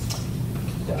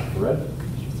 Dr. Red?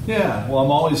 Yeah, well,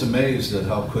 I'm always amazed at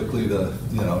how quickly the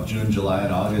June, July,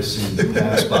 and August seem to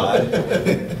pass by.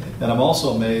 And I'm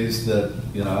also amazed that,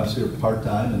 I was here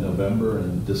part-time in November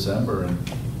and December, and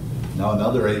now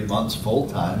another 8 months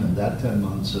full-time, and that 10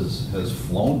 months has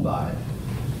flown by.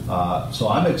 So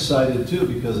I'm excited too,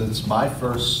 because it's my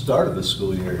first start of the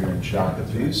school year here in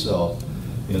Shakopee. So,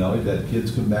 we've had kids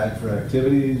come back for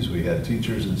activities, we had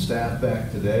teachers and staff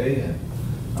back today, and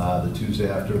the Tuesday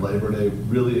after Labor Day.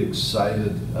 Really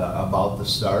excited about the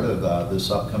start of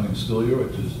this upcoming school year,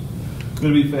 which is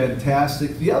going to be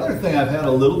fantastic. The other thing, I've had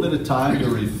a little bit of time to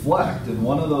reflect, and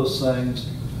one of those things,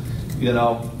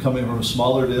 coming from a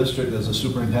smaller district as a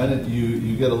superintendent,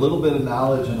 you get a little bit of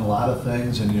knowledge in a lot of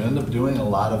things, and you end up doing a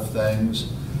lot of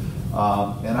things.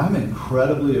 And I'm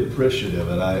incredibly appreciative,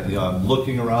 and I'm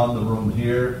looking around the room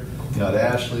here, at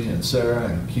Ashley and Sarah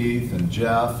and Keith and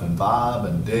Jeff and Bob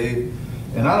and Dave,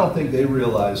 and I don't think they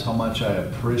realize how much I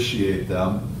appreciate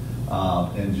them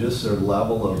and just their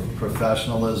level of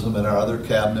professionalism, and our other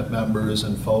cabinet members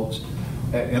and folks.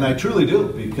 And I truly do,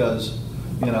 because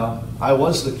I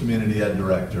was the community ed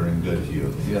director in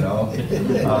Goodhue,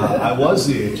 I was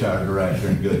the HR director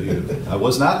in Goodhue. I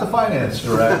was not the finance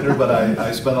director, but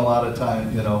I spent a lot of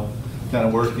time, kind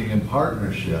of working in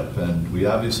partnership, and we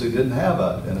obviously didn't have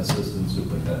an assistant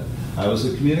superintendent. I was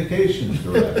the communications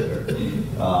director.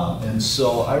 And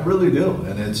so I really do,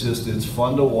 and it's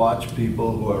fun to watch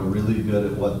people who are really good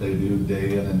at what they do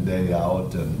day in and day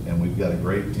out, and we've got a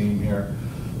great team here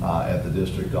at the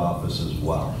district office as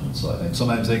well. So I think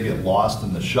sometimes they get lost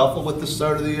in the shuffle with the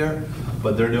start of the year,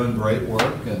 but they're doing great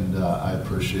work, and I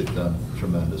appreciate them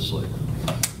tremendously.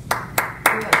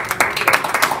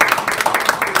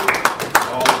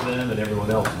 All of them and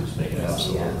everyone else who's making it.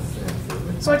 Absolutely.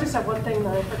 So I just have one thing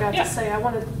that I forgot to say. I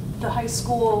wanted the high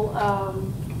school,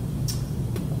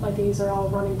 my days are all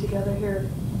running together here,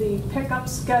 the pickup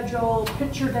schedule,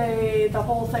 picture day, the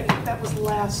whole thing, that was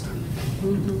last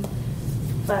week.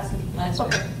 Last week.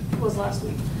 Okay, it was last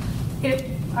week.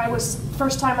 I was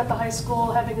first time at the high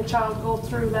school having a child go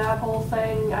through that whole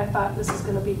thing. I thought this is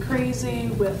going to be crazy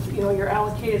with, you're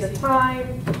allocated a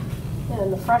time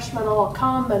and the freshmen all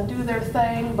come and do their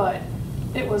thing, but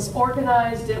it was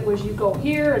organized. It was you go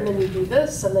here and then you do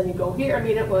this and then you go here. I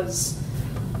mean, it was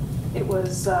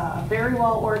very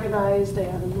well organized,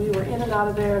 and we were in and out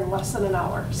of there in less than an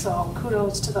hour. So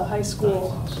kudos to the high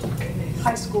school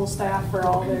staff for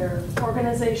all their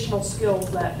organizational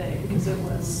skills that day, because it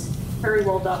was very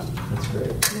well done. That's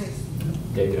great. Nice.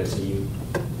 David, I see you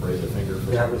raise a finger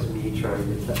for that. Was me trying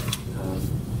to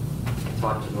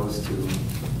talk to those two.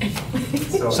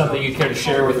 So, something you care to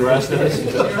share with the rest of us?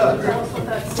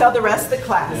 Tell the rest of the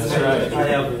class. That's right. I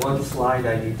have one slide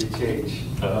I need to change.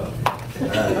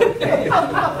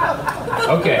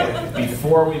 Okay,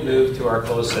 before we move to our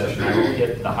closed session, I will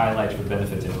hit the highlights for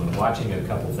benefit to anyone watching. A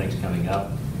couple things coming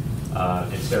up.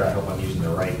 And Sarah, I hope I'm using the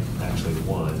right, actually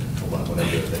one. Hold on, what I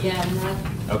do with it?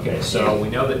 Yeah, okay, so we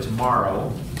know that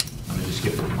tomorrow, I'm going to just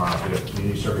skip to tomorrow, we have a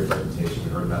community survey presentation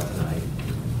we heard about tonight.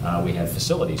 We have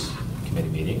facilities committee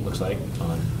meeting, looks like,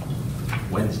 on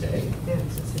Wednesday.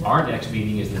 Our next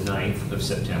meeting is the 9th of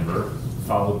September,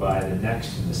 followed by the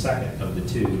next and the second of the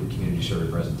two community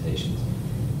survey presentations.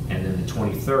 And then the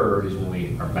 23rd is when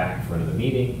we are back for another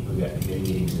meeting. We've got committee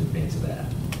meetings in advance of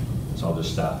that. So I'll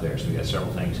just stop there. So we've got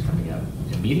several things coming up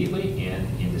immediately and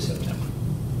into September.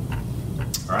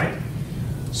 All right.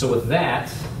 So with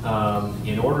that,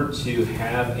 in order to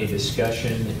have a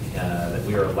discussion that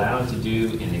we are allowed to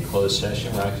do in a closed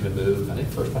session, we're actually going to move, I think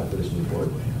first time for this new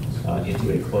board,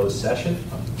 into a closed session.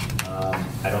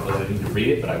 I don't know that I need to read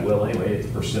it, but I will anyway. It's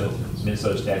pursuant to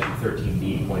Minnesota Statute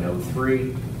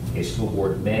 13B.03. A school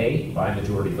board may, by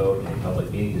majority vote in a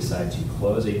public meeting, decide to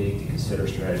close a meeting to consider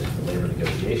strategies for labor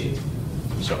negotiations.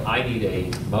 So I need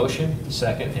a motion,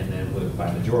 second, and then move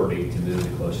by majority to move to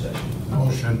closed session.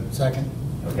 Motion. Second.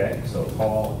 Okay, so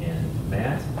Paul and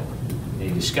Matt.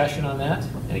 Any discussion on that?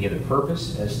 And again, the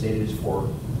purpose, as stated, is for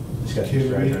discussion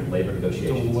strategy on labor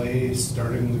negotiations. Delay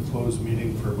starting the closed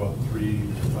meeting for about 3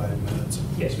 to 5 minutes.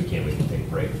 Yes, we can. We can take a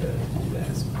break to do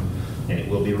that. And it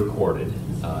will be recorded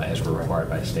as we're required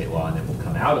by state law, and then we'll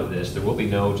come out of this. There will be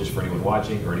no, just for anyone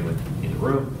watching or anyone in the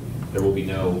room, there will be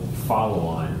no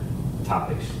follow-on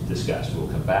topics discussed. We'll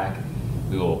come back.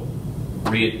 We will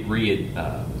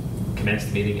commence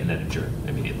the meeting and then adjourn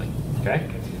immediately. Okay?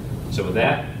 So with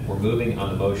that, we're moving on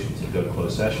the motion to go to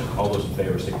closed session. All those in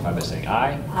favor signify by saying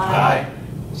aye. Aye.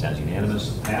 Sounds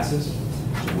unanimous. Passes.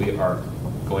 So we are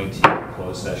going to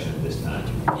close session at this time.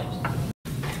 Yes.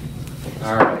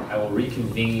 All right. I will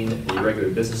reconvene the regular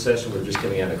business session. We're just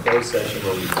coming out of closed session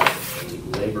where we had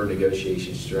a labor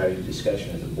negotiation strategy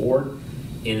discussion as a board.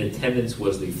 In attendance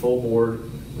was the full board,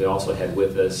 We also had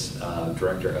with us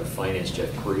Director of Finance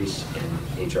Jeff Priest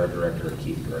and HR Director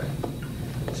Keith Gray.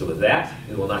 So with that,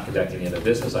 we will not conduct any other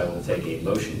business. I will take a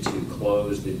motion to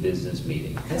close the business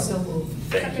meeting. So moved.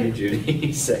 Thank you,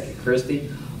 Judy. Second, Christy.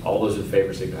 All those in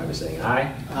favor signify by saying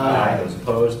aye. Aye. Those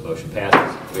opposed, motion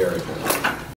passes. We are adjourned.